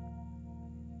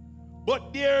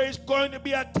 But there is going to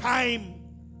be a time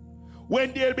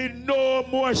when there'll be no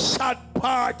more sad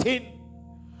parting,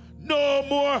 no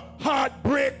more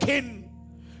heartbreaking,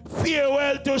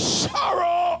 farewell to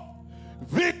sorrow,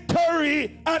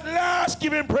 victory at last,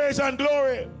 giving praise and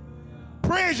glory.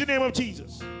 Praise the name of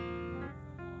Jesus.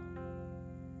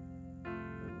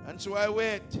 And so I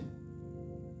wait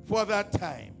for that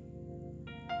time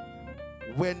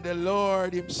when the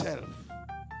Lord himself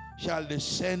shall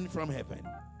descend from heaven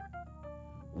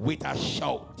with a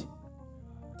shout.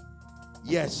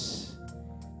 Yes,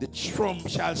 the trump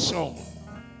shall sound,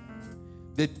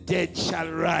 the dead shall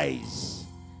rise.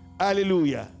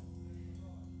 Hallelujah.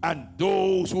 And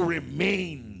those who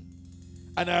remain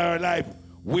and are alive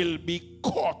will be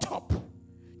caught up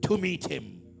to meet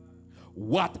him.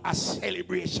 What a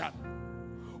celebration.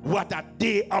 What a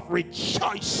day of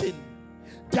rejoicing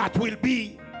that will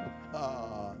be.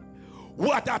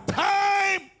 What a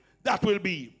time that will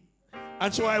be.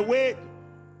 And so I wait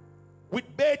with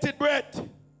bated breath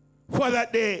for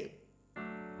that day.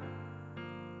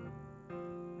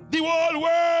 The whole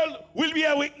world will be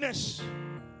a witness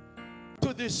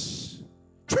to this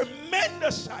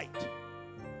tremendous sight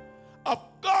of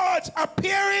God's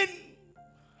appearing.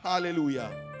 Hallelujah.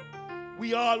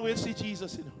 We all will see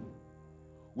Jesus in him.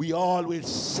 We all will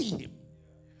see him.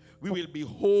 We will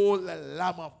behold the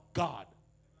Lamb of God,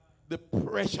 the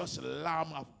precious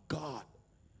Lamb of God,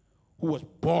 who was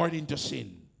born into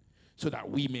sin so that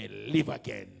we may live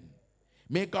again.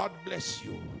 May God bless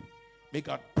you. May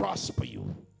God prosper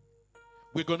you.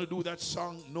 We're going to do that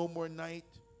song, No More Night,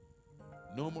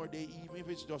 No More Day, even if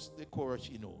it's just the chorus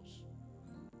she knows.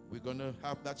 We're going to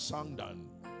have that song done.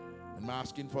 I'm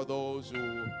asking for those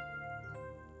who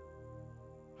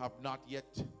have not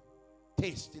yet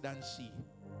tasted and see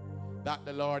that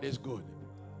the Lord is good.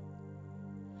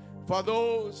 For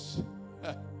those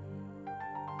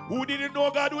who didn't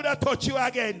know God would have touched you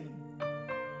again.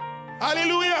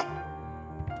 Hallelujah.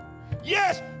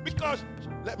 Yes, because,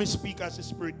 let me speak as the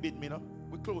Spirit bid me now.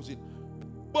 We're closing.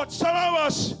 But some of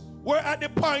us were at the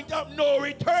point of no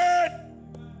return.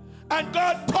 And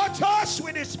God touched us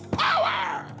with his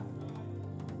power.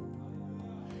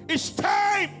 It's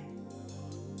time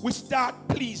we start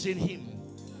pleasing him.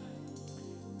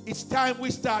 It's time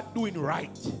we start doing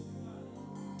right.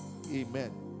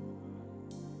 Amen.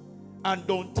 And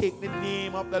don't take the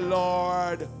name of the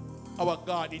Lord our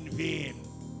God in vain,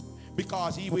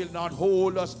 because he will not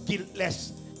hold us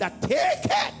guiltless that take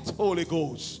it, Holy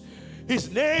Ghost, his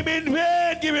name in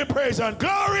vain. Give him praise and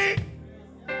glory.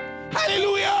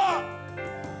 Hallelujah.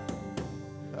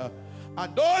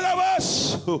 And those of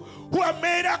us who have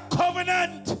made a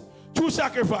covenant through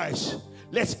sacrifice,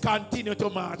 let's continue to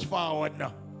march forward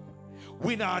now.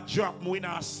 We not drop, we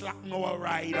not slacken our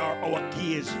ride or our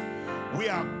gears. We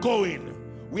are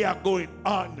going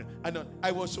on and on.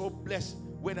 I was so blessed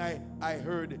when I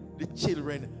heard the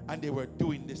children and they were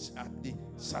doing this at the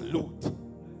salute.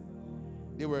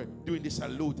 They were doing the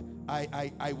salute.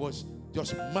 I was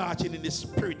just marching in the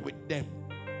spirit with them,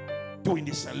 doing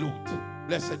the salute.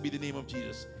 Blessed be the name of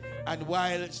Jesus. And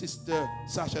while Sister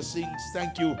Sasha sings,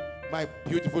 thank you, my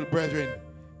beautiful brethren.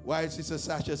 While Sister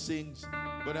Sasha sings,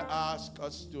 I'm going to ask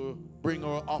us to bring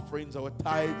our offerings, our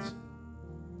tithes,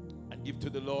 and give to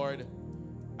the Lord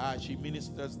as she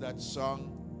ministers that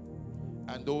song.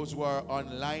 And those who are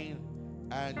online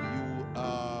and you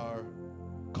are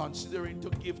considering to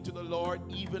give to the Lord,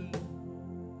 even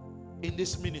in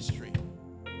this ministry,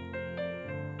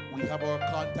 we have our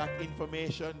contact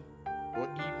information, or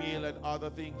email and other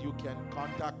things. You can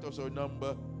contact us, our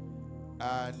number,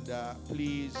 and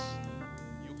please,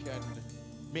 you can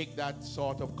make that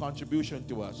sort of contribution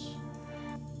to us.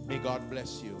 May God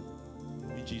bless you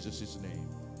in Jesus' name.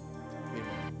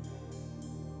 Amen.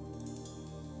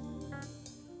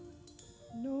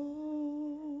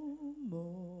 No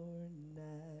more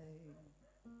night,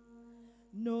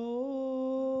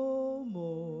 no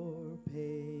more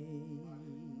pain,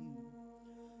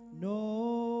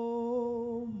 no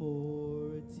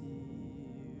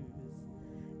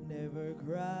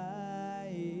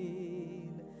crying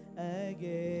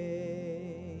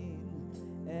again,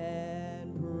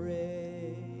 and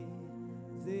praises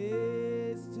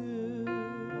to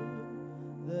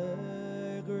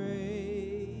the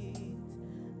great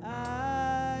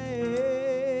I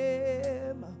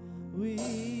am.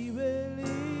 We believe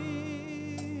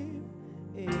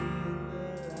in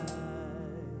the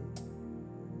light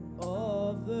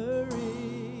of the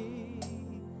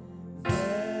risen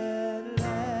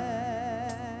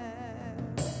Lamb.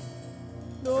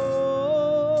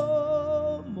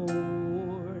 No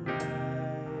more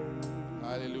night.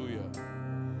 Hallelujah.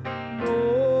 No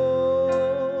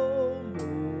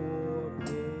more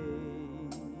pain.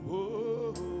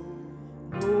 Oh,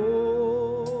 No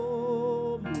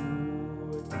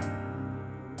more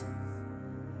tears.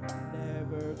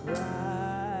 Never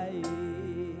crying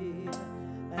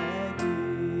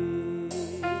again.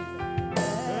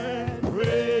 And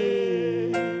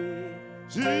praises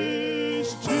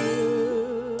to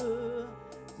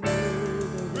the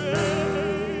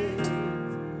great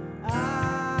I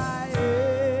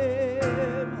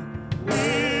am. We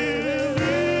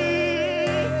live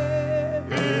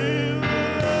in the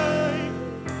light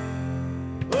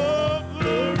of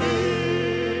the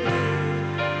risen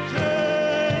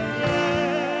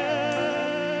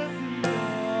Lamb.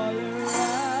 all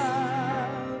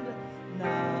around.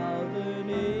 Now the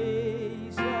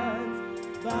nations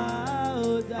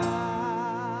bow down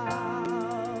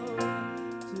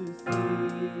to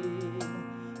sing.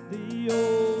 The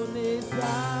only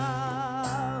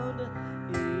sound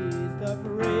is the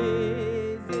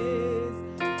praises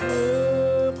to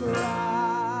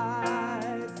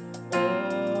Christ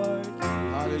our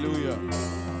King. Hallelujah.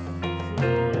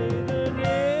 Slowly the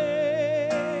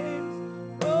names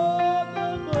of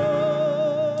the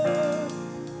book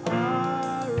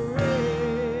are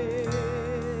read.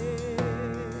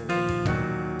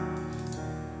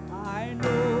 I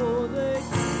know the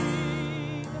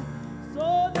King,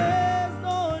 so there's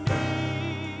no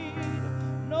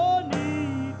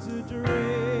need to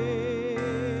dread.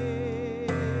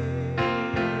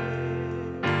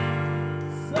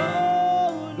 So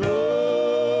no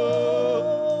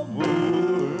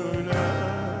More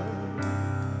night.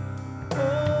 oh,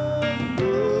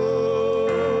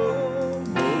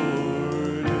 No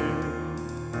more day.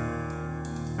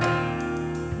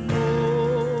 no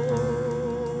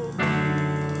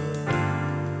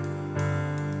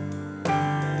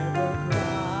never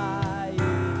crying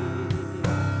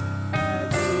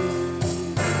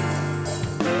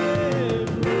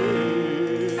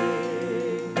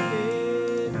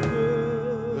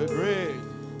The great.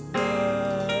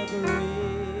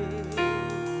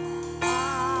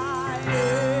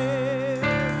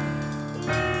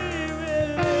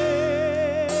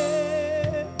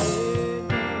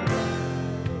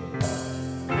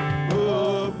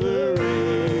 Of the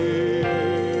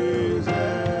risen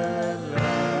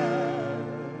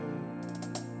Lamb.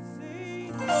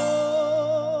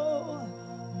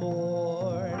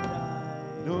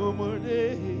 No more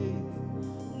day.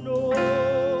 No.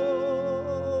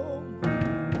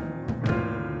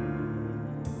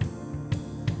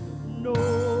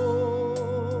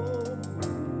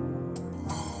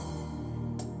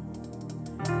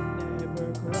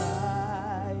 Never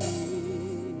crying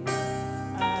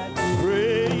again.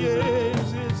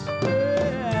 Praises,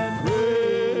 And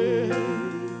praises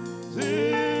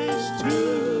to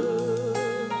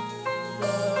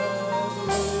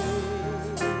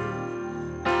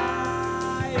I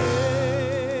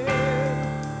am.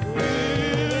 we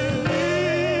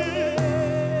live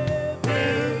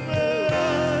in the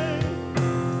light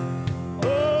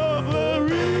of the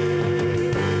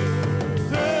risen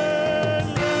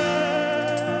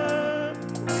Lamb.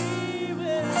 We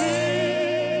will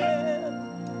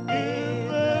In live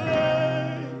the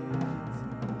light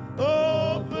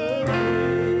of the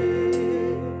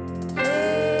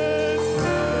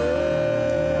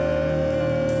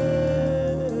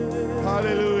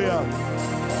Hallelujah.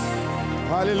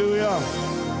 Hallelujah.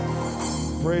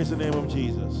 Praise the name of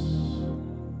Jesus.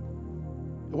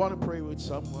 I want to pray with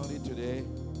somebody today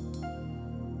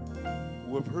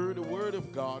who have heard the word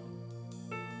of God,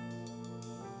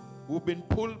 who've been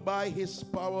pulled by his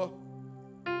power,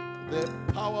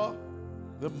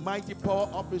 the mighty power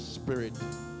of his spirit.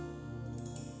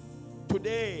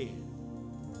 Today,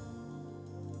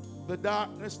 the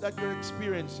darkness that you're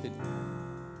experiencing,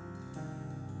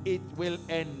 it will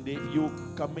end if you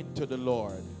commit to the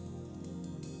Lord.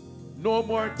 No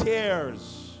more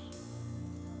tears.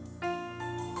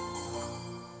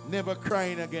 Never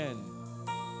crying again.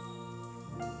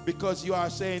 Because you are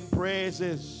saying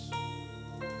praises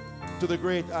to the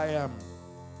great I am.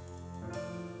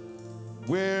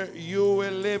 where you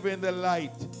will live in the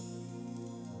light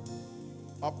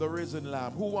of the risen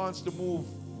Lamb. Who wants to move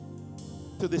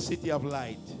to the city of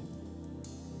light?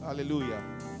 Hallelujah.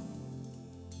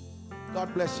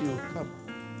 God bless you. Come.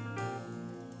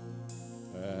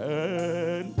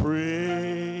 And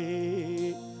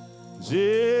praises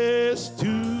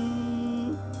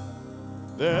to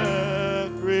the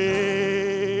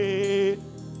great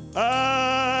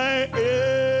I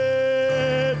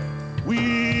am.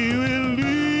 We will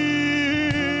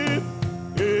live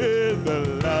in the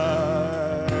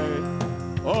light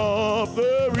of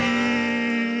the risen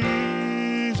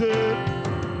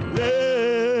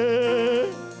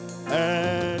Lamb,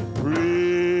 and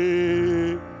praises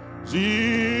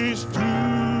to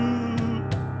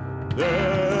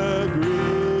the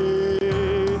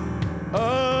great I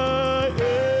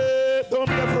am. Don't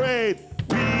be afraid.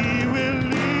 We will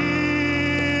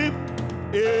live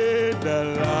in the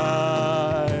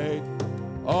light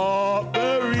of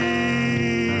the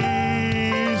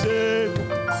risen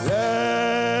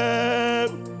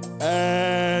Lamb,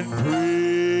 and praises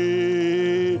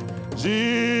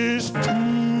to,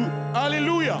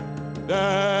 hallelujah,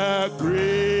 the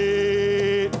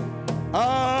great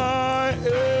I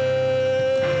am.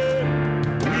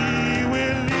 We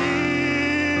will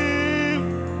live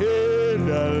in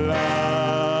the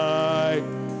light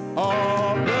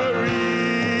of the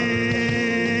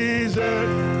risen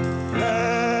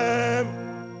Lamb,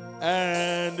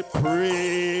 and praises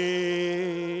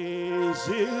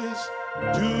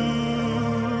to.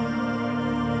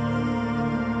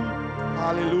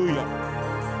 Hallelujah.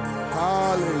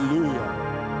 Hallelujah.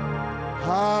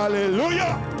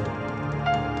 Hallelujah.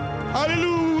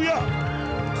 Hallelujah.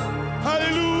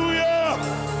 Hallelujah.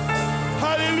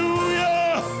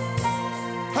 Hallelujah.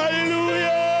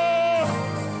 Hallelujah.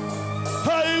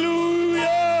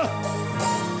 Hallelujah.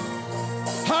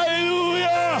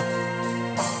 Hallelujah.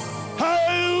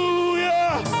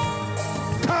 Hallelujah.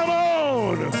 Come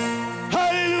on.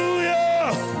 Hallelujah.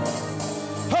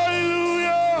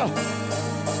 Hallelujah.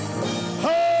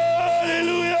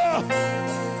 Hallelujah.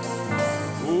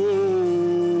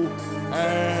 Oh,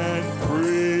 and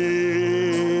praises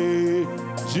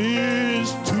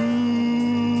to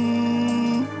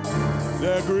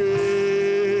the great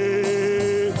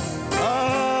I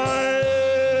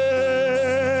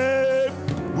am.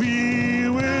 We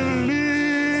will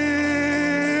live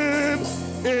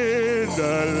in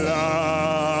the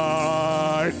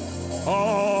light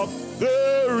of the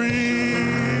risen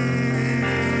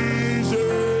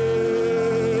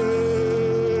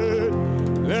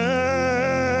Lamb.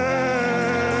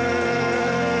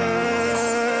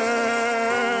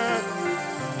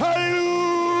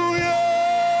 Hallelujah!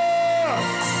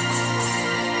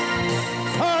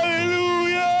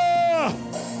 Hallelujah!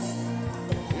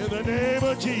 In the name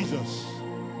of Jesus.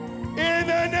 In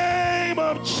the name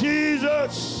of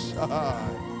Jesus.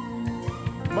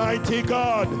 Mighty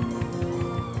God.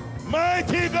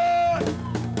 Mighty God.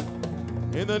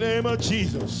 In the name of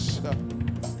Jesus.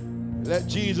 Let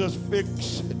Jesus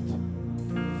fix it.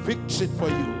 Fix it for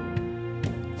you.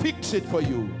 Fix it for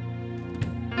you.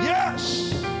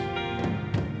 Yes.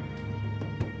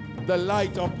 The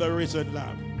light of the risen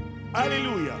Lamb.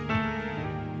 Hallelujah.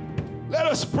 Let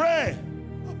us pray.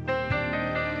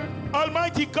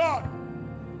 Almighty God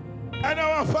and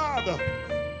our Father,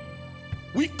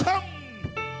 we come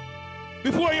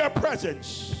before your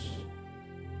presence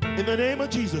in the name of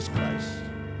Jesus Christ.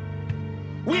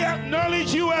 We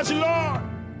acknowledge you as Lord.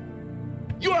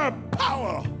 You are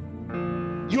power.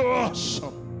 You're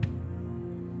awesome.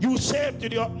 You saved to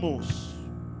the utmost.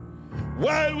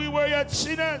 While we were yet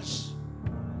sinners,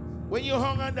 when you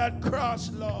hung on that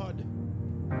cross, Lord,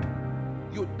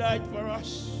 you died for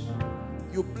us.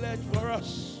 You bled for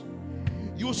us.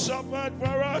 You suffered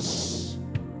for us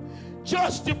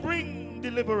just to bring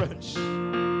deliverance.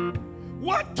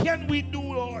 What can we do,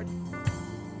 Lord,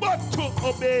 but to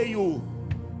obey you,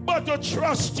 but to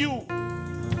trust you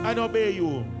and obey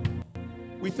you?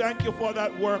 We thank you for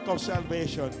that work of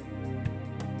salvation.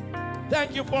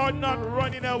 Thank you for not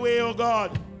running away, oh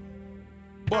God,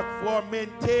 but for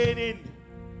maintaining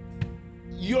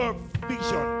your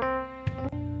vision.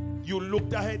 You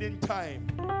looked ahead in time.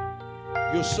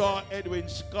 You saw Edwin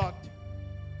Scott.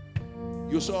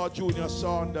 You saw Junior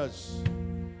Saunders.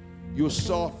 You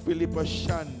saw Philippa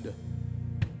Shand.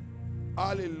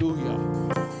 Hallelujah.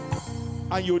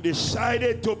 And you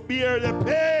decided to bear the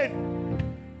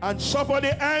pain and suffer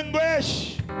the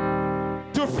anguish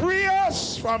to free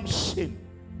us from sin.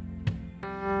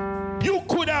 You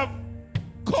could have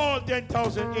called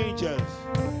 10,000 angels,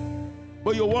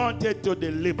 but you wanted to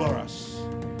deliver us.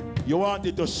 You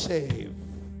wanted to save.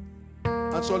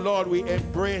 And so, Lord, we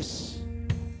embrace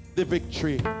the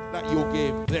victory that you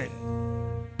gave then.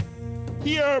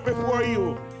 Here before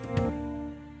you,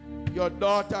 your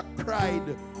daughter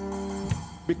cried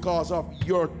because of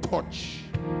your touch.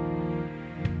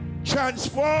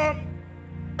 Transform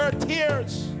her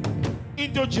tears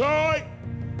into joy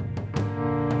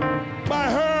by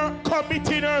her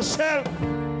committing herself,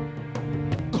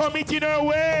 committing her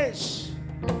ways,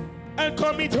 and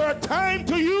commit her time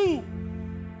to you.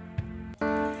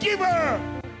 Give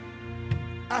her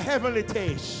a heavenly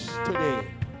taste today.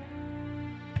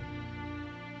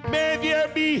 May there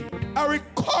be a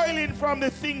recoiling from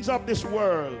the things of this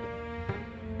world.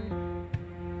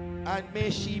 And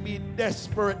may she be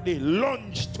desperately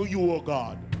lunged to you, O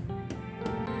God.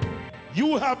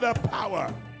 You have the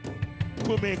power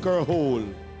to make her whole.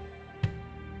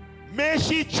 May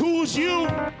she choose you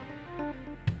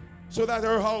so that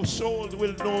her household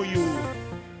will know you.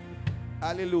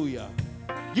 Hallelujah.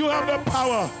 You have the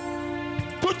power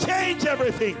to change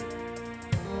everything.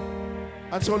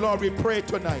 And so, Lord, we pray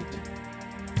tonight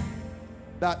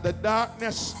that the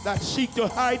darkness that seek to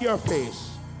hide your face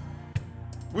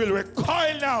will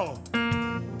recoil now,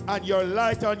 and your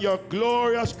light and your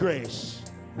glorious grace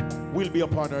will be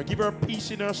upon her. Give her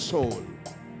peace in her soul.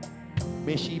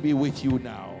 May she be with you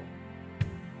now.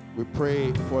 We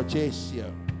pray for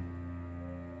Jacia.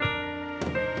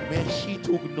 May she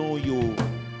too know you.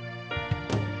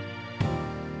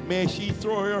 May she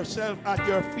throw herself at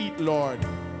your feet, Lord.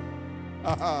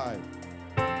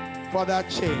 For that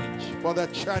change, for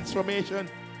that transformation,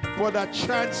 for that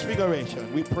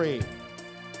transfiguration. We pray,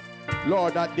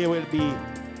 Lord, that there will be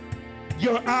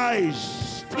your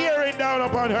eyes staring down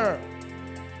upon her.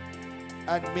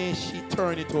 And may she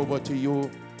turn it over to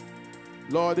you.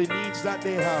 Lord, the needs that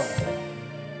they have,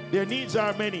 their needs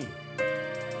are many.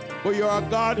 But you are a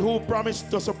God who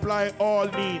promised to supply all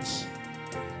needs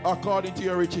according to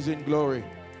your riches in glory.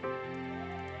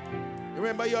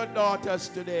 Remember your daughters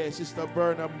today, Sister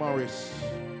Berna Morris.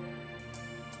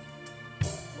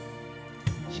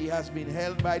 She has been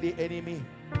held by the enemy,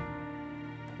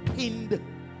 pinned,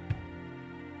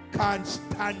 can't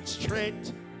stand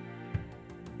straight.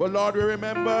 But Lord, we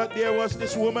remember there was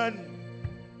this woman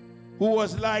who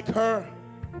was like her,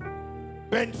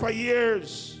 bent for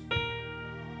years.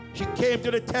 She came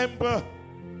to the temple.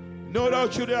 No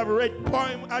doubt should have read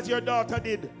poem as your daughter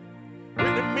did,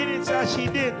 read the minutes as she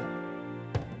did.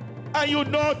 And you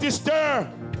noticed her.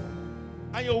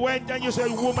 And you went and you said,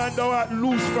 woman, thou art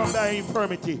loose from thy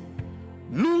infirmity.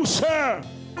 Loose her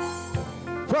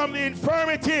from the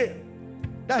infirmity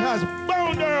that has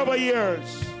bound her over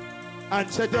years and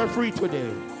set her free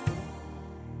today.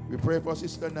 We pray for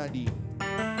Sister Nadine.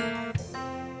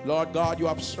 Lord God, you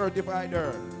have certified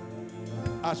her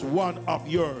as one of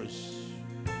yours.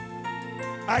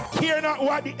 I care not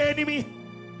what the enemy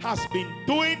has been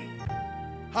doing,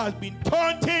 has been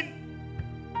taunting,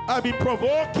 has been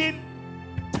provoking,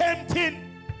 tempting,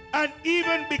 and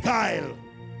even beguile.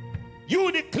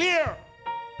 You declare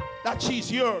that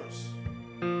she's yours.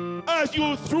 As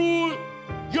you threw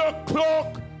your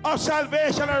cloak of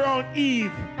salvation around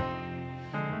Eve,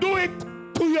 do it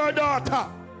to your daughter.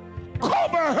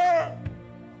 Cover her.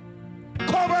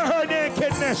 Cover her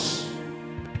nakedness.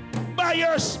 By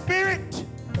your spirit,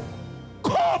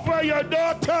 cover your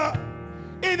daughter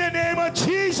in the name of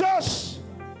Jesus.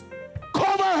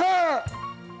 Cover her,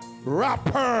 wrap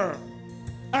her,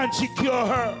 and secure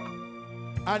her.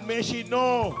 And may she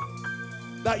know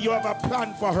that you have a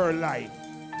plan for her life.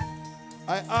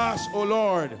 I ask, O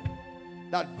Lord,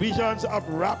 that visions of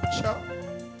rapture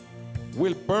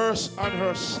will burst on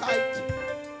her sight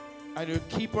and will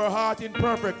keep her heart in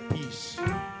perfect peace.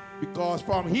 Because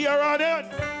from here on in,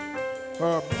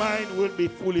 her mind will be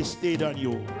fully stayed on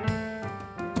you.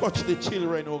 Touch the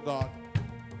children, O God,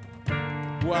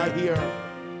 who are here.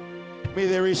 May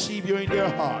they receive you in their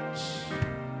hearts.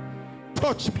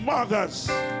 Touch mothers.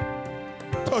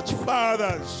 Touch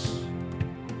fathers.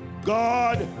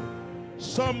 God,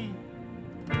 some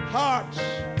hearts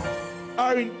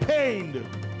are in pain.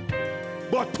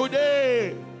 But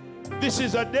today, this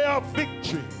is a day of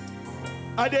victory.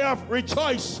 A day of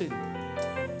rejoicing.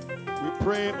 We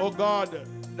pray, oh God,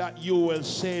 that you will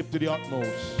save to the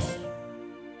utmost.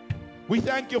 We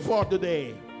thank you for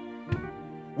today.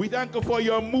 We thank you for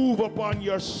your move upon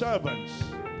your servants,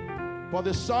 for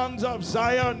the songs of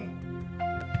Zion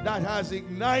that has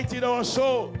ignited our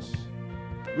souls.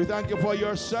 We thank you for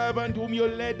your servant whom you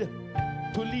led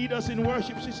to lead us in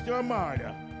worship, Sister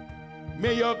Amanda.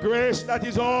 May your grace that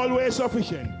is always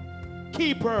sufficient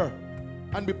keep her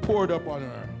and be poured upon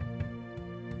her.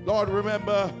 Lord,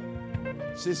 remember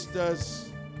Sisters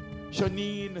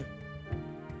Shanine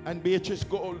and Beatrice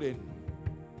Golden,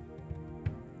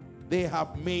 they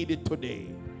have made it today.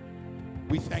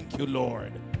 We thank you,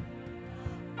 Lord.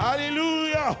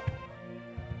 Hallelujah.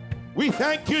 We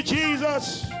thank you,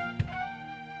 Jesus,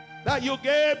 that you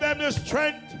gave them the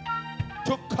strength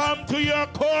to come to your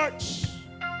courts.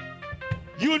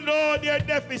 You know their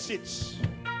deficits.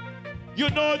 You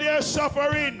know their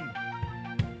suffering.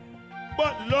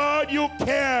 But Lord, you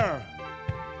care.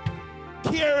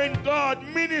 Caring God,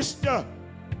 minister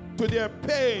to their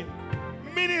pain.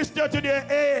 Minister to their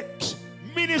aches.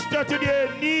 Minister to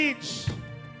their needs.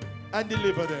 And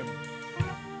deliver them.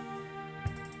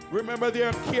 Remember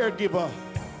their caregiver,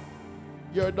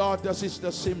 your daughter,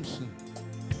 Sister Simpson.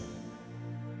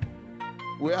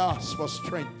 We ask for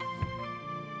strength.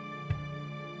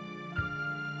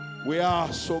 We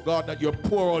ask, oh God, that you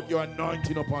pour out your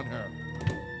anointing upon her.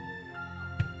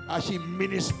 As she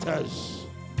ministers,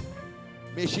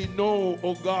 may she know,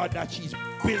 oh God, that she's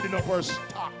building up her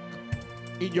stock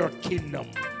in your kingdom.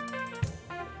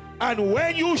 And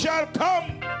when you shall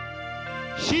come,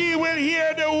 she will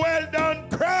hear the well done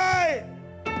cry.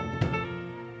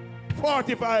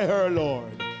 Fortify her,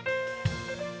 Lord.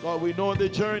 God, we know the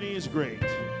journey is great,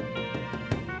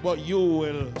 but you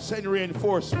will send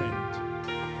reinforcement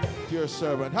to your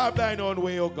servant. Have thine own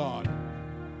way, O God.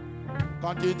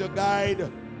 Continue to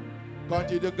guide,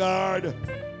 continue to guard,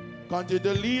 continue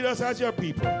to lead us as your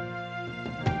people,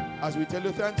 as we tell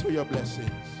you thanks for your blessings.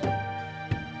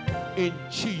 In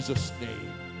Jesus' name.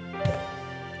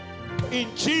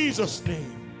 In Jesus'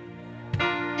 name.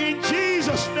 In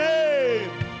Jesus' name.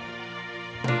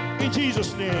 In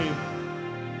Jesus' name.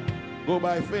 Go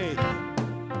by faith.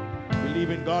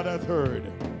 Believing God hath heard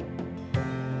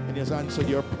and has answered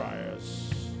your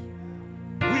prayers.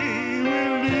 We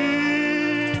will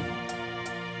live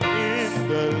in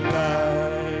the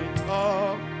light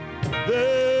of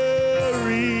the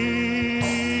risen.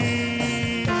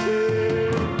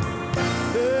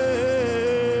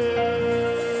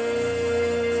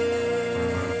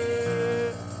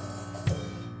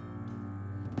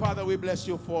 Father, we bless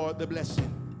you for the blessing.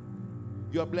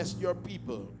 You have blessed your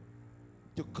people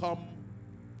to come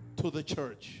to the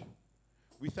church.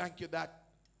 We thank you that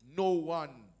no one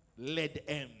led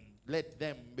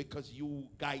them because you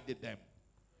guided them.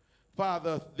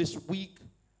 Father, this week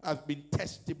has been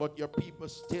tested, but your people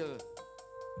still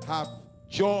have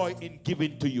joy in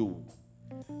giving to you.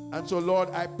 And so, Lord,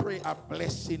 I pray a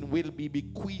blessing will be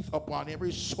bequeathed upon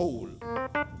every soul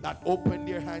that opened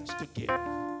their hands to give.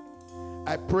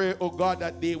 I pray, oh God,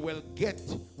 that they will get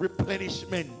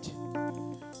replenishment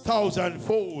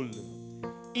thousandfold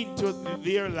into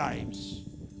their lives.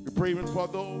 We pray even for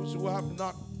those who have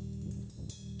not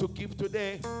to give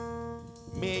today.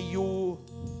 May you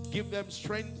give them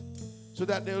strength so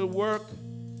that they'll work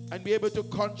and be able to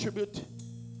contribute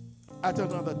at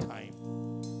another time.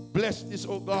 Bless this,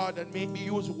 oh God, and may it be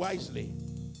used wisely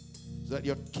so that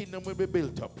your kingdom will be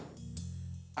built up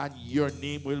and your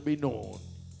name will be known.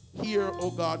 Here,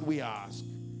 oh God, we ask.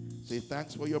 Say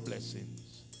thanks for your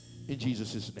blessings. In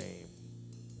Jesus' name.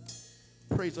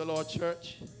 Praise the Lord,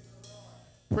 church.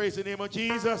 Praise the name of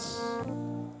Jesus.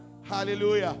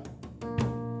 Hallelujah.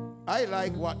 I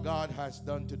like what God has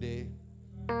done today.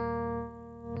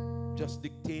 Just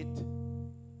dictate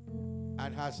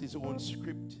and has his own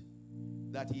script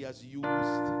that he has used.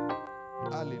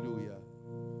 Hallelujah.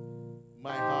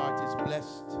 My heart is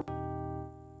blessed.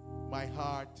 My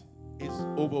heart is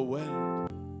overwhelmed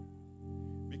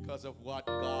because of what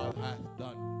God hath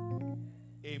done.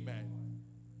 Amen.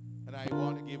 And I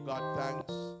want to give God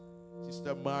thanks.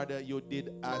 Sister Martha, you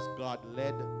did as God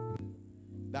led.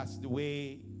 That's the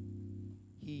way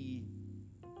he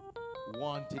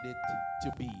wanted it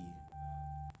to be.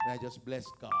 And I just bless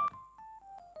God.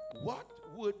 What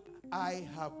would I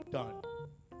have done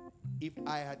if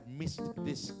I had missed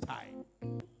this time?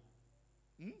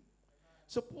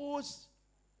 Suppose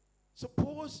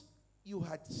you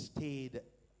had stayed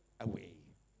away.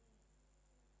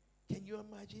 Can you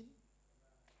imagine?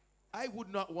 I would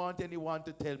not want anyone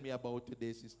to tell me about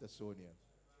today, Sister Sonia.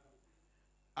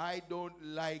 I don't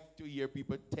like to hear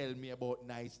people tell me about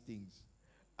nice things.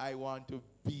 I want to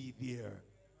be there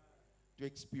to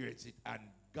experience it. And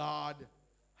God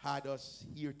had us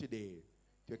here today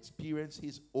to experience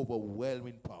his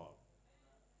overwhelming power.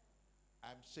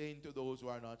 I'm saying to those who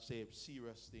are not saved,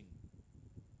 serious thing.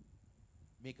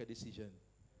 Make a decision.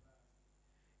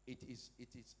 It is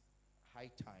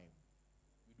high time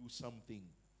we do something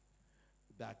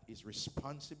that is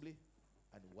responsibly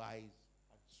and wise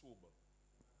and sober.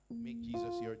 Make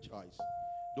Jesus your choice.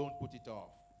 Don't put it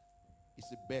off. It's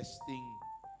the best thing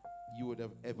you would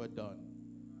have ever done.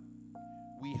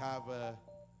 We have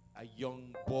a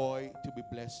young boy to be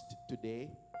blessed today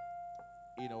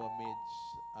in our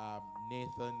midst.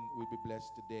 Nathan will be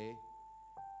blessed today.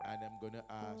 And I'm going to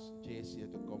ask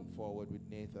JC to come forward with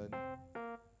Nathan.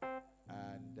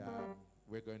 And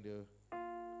we're going to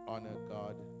honor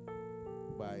God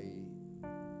by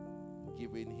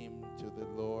giving him to the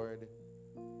Lord.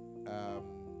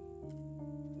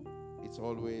 It's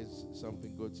always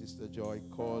something good. Sister Joy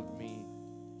called me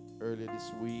earlier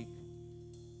this week,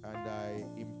 and I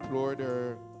implored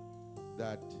her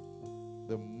that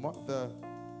the mother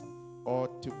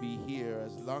ought to be here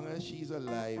as long as she's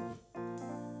alive.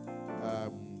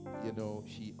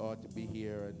 She ought to be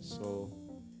here, and so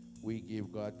we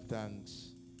give God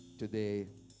thanks today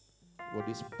for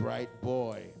this bright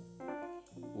boy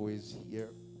who is here.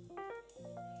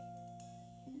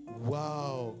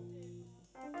 Wow.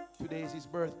 Today is his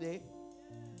birthday.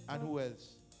 And who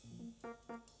else?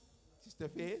 Sister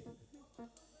Faith?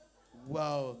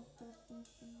 Wow.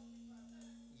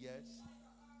 Yes.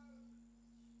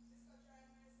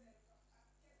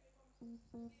 Give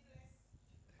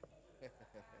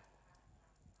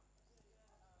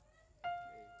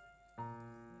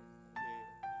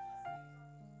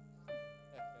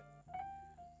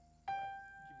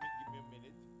me a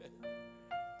minute.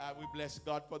 We bless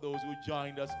God for those who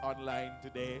joined us online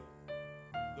today.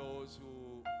 Those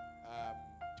who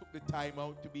took the time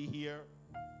out to be here.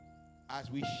 As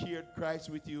we shared Christ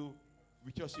with you,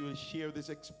 we trust you will share this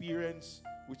experience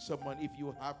with someone. If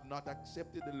you have not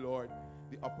accepted the Lord,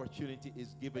 the opportunity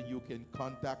is given. You can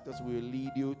contact us. We will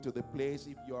lead you to the place.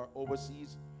 If you are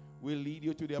overseas, we'll lead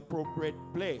you to the appropriate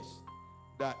place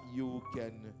that you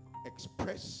can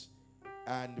express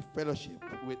and fellowship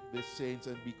with the saints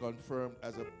and be confirmed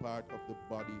as a part of the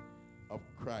body of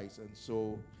Christ. And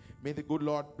so may the good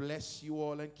Lord bless you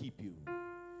all and keep you.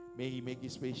 May he make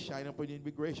his face shine upon you and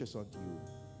be gracious unto you.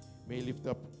 May he lift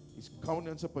up his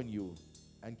countenance upon you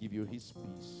and give you his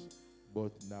peace,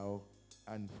 both now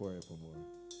and forevermore.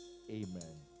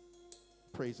 Amen.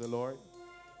 Praise the Lord.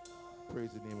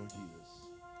 Praise the name of Jesus.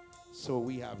 So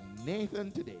we have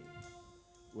Nathan today.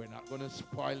 We're not going to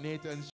spoil Nathan's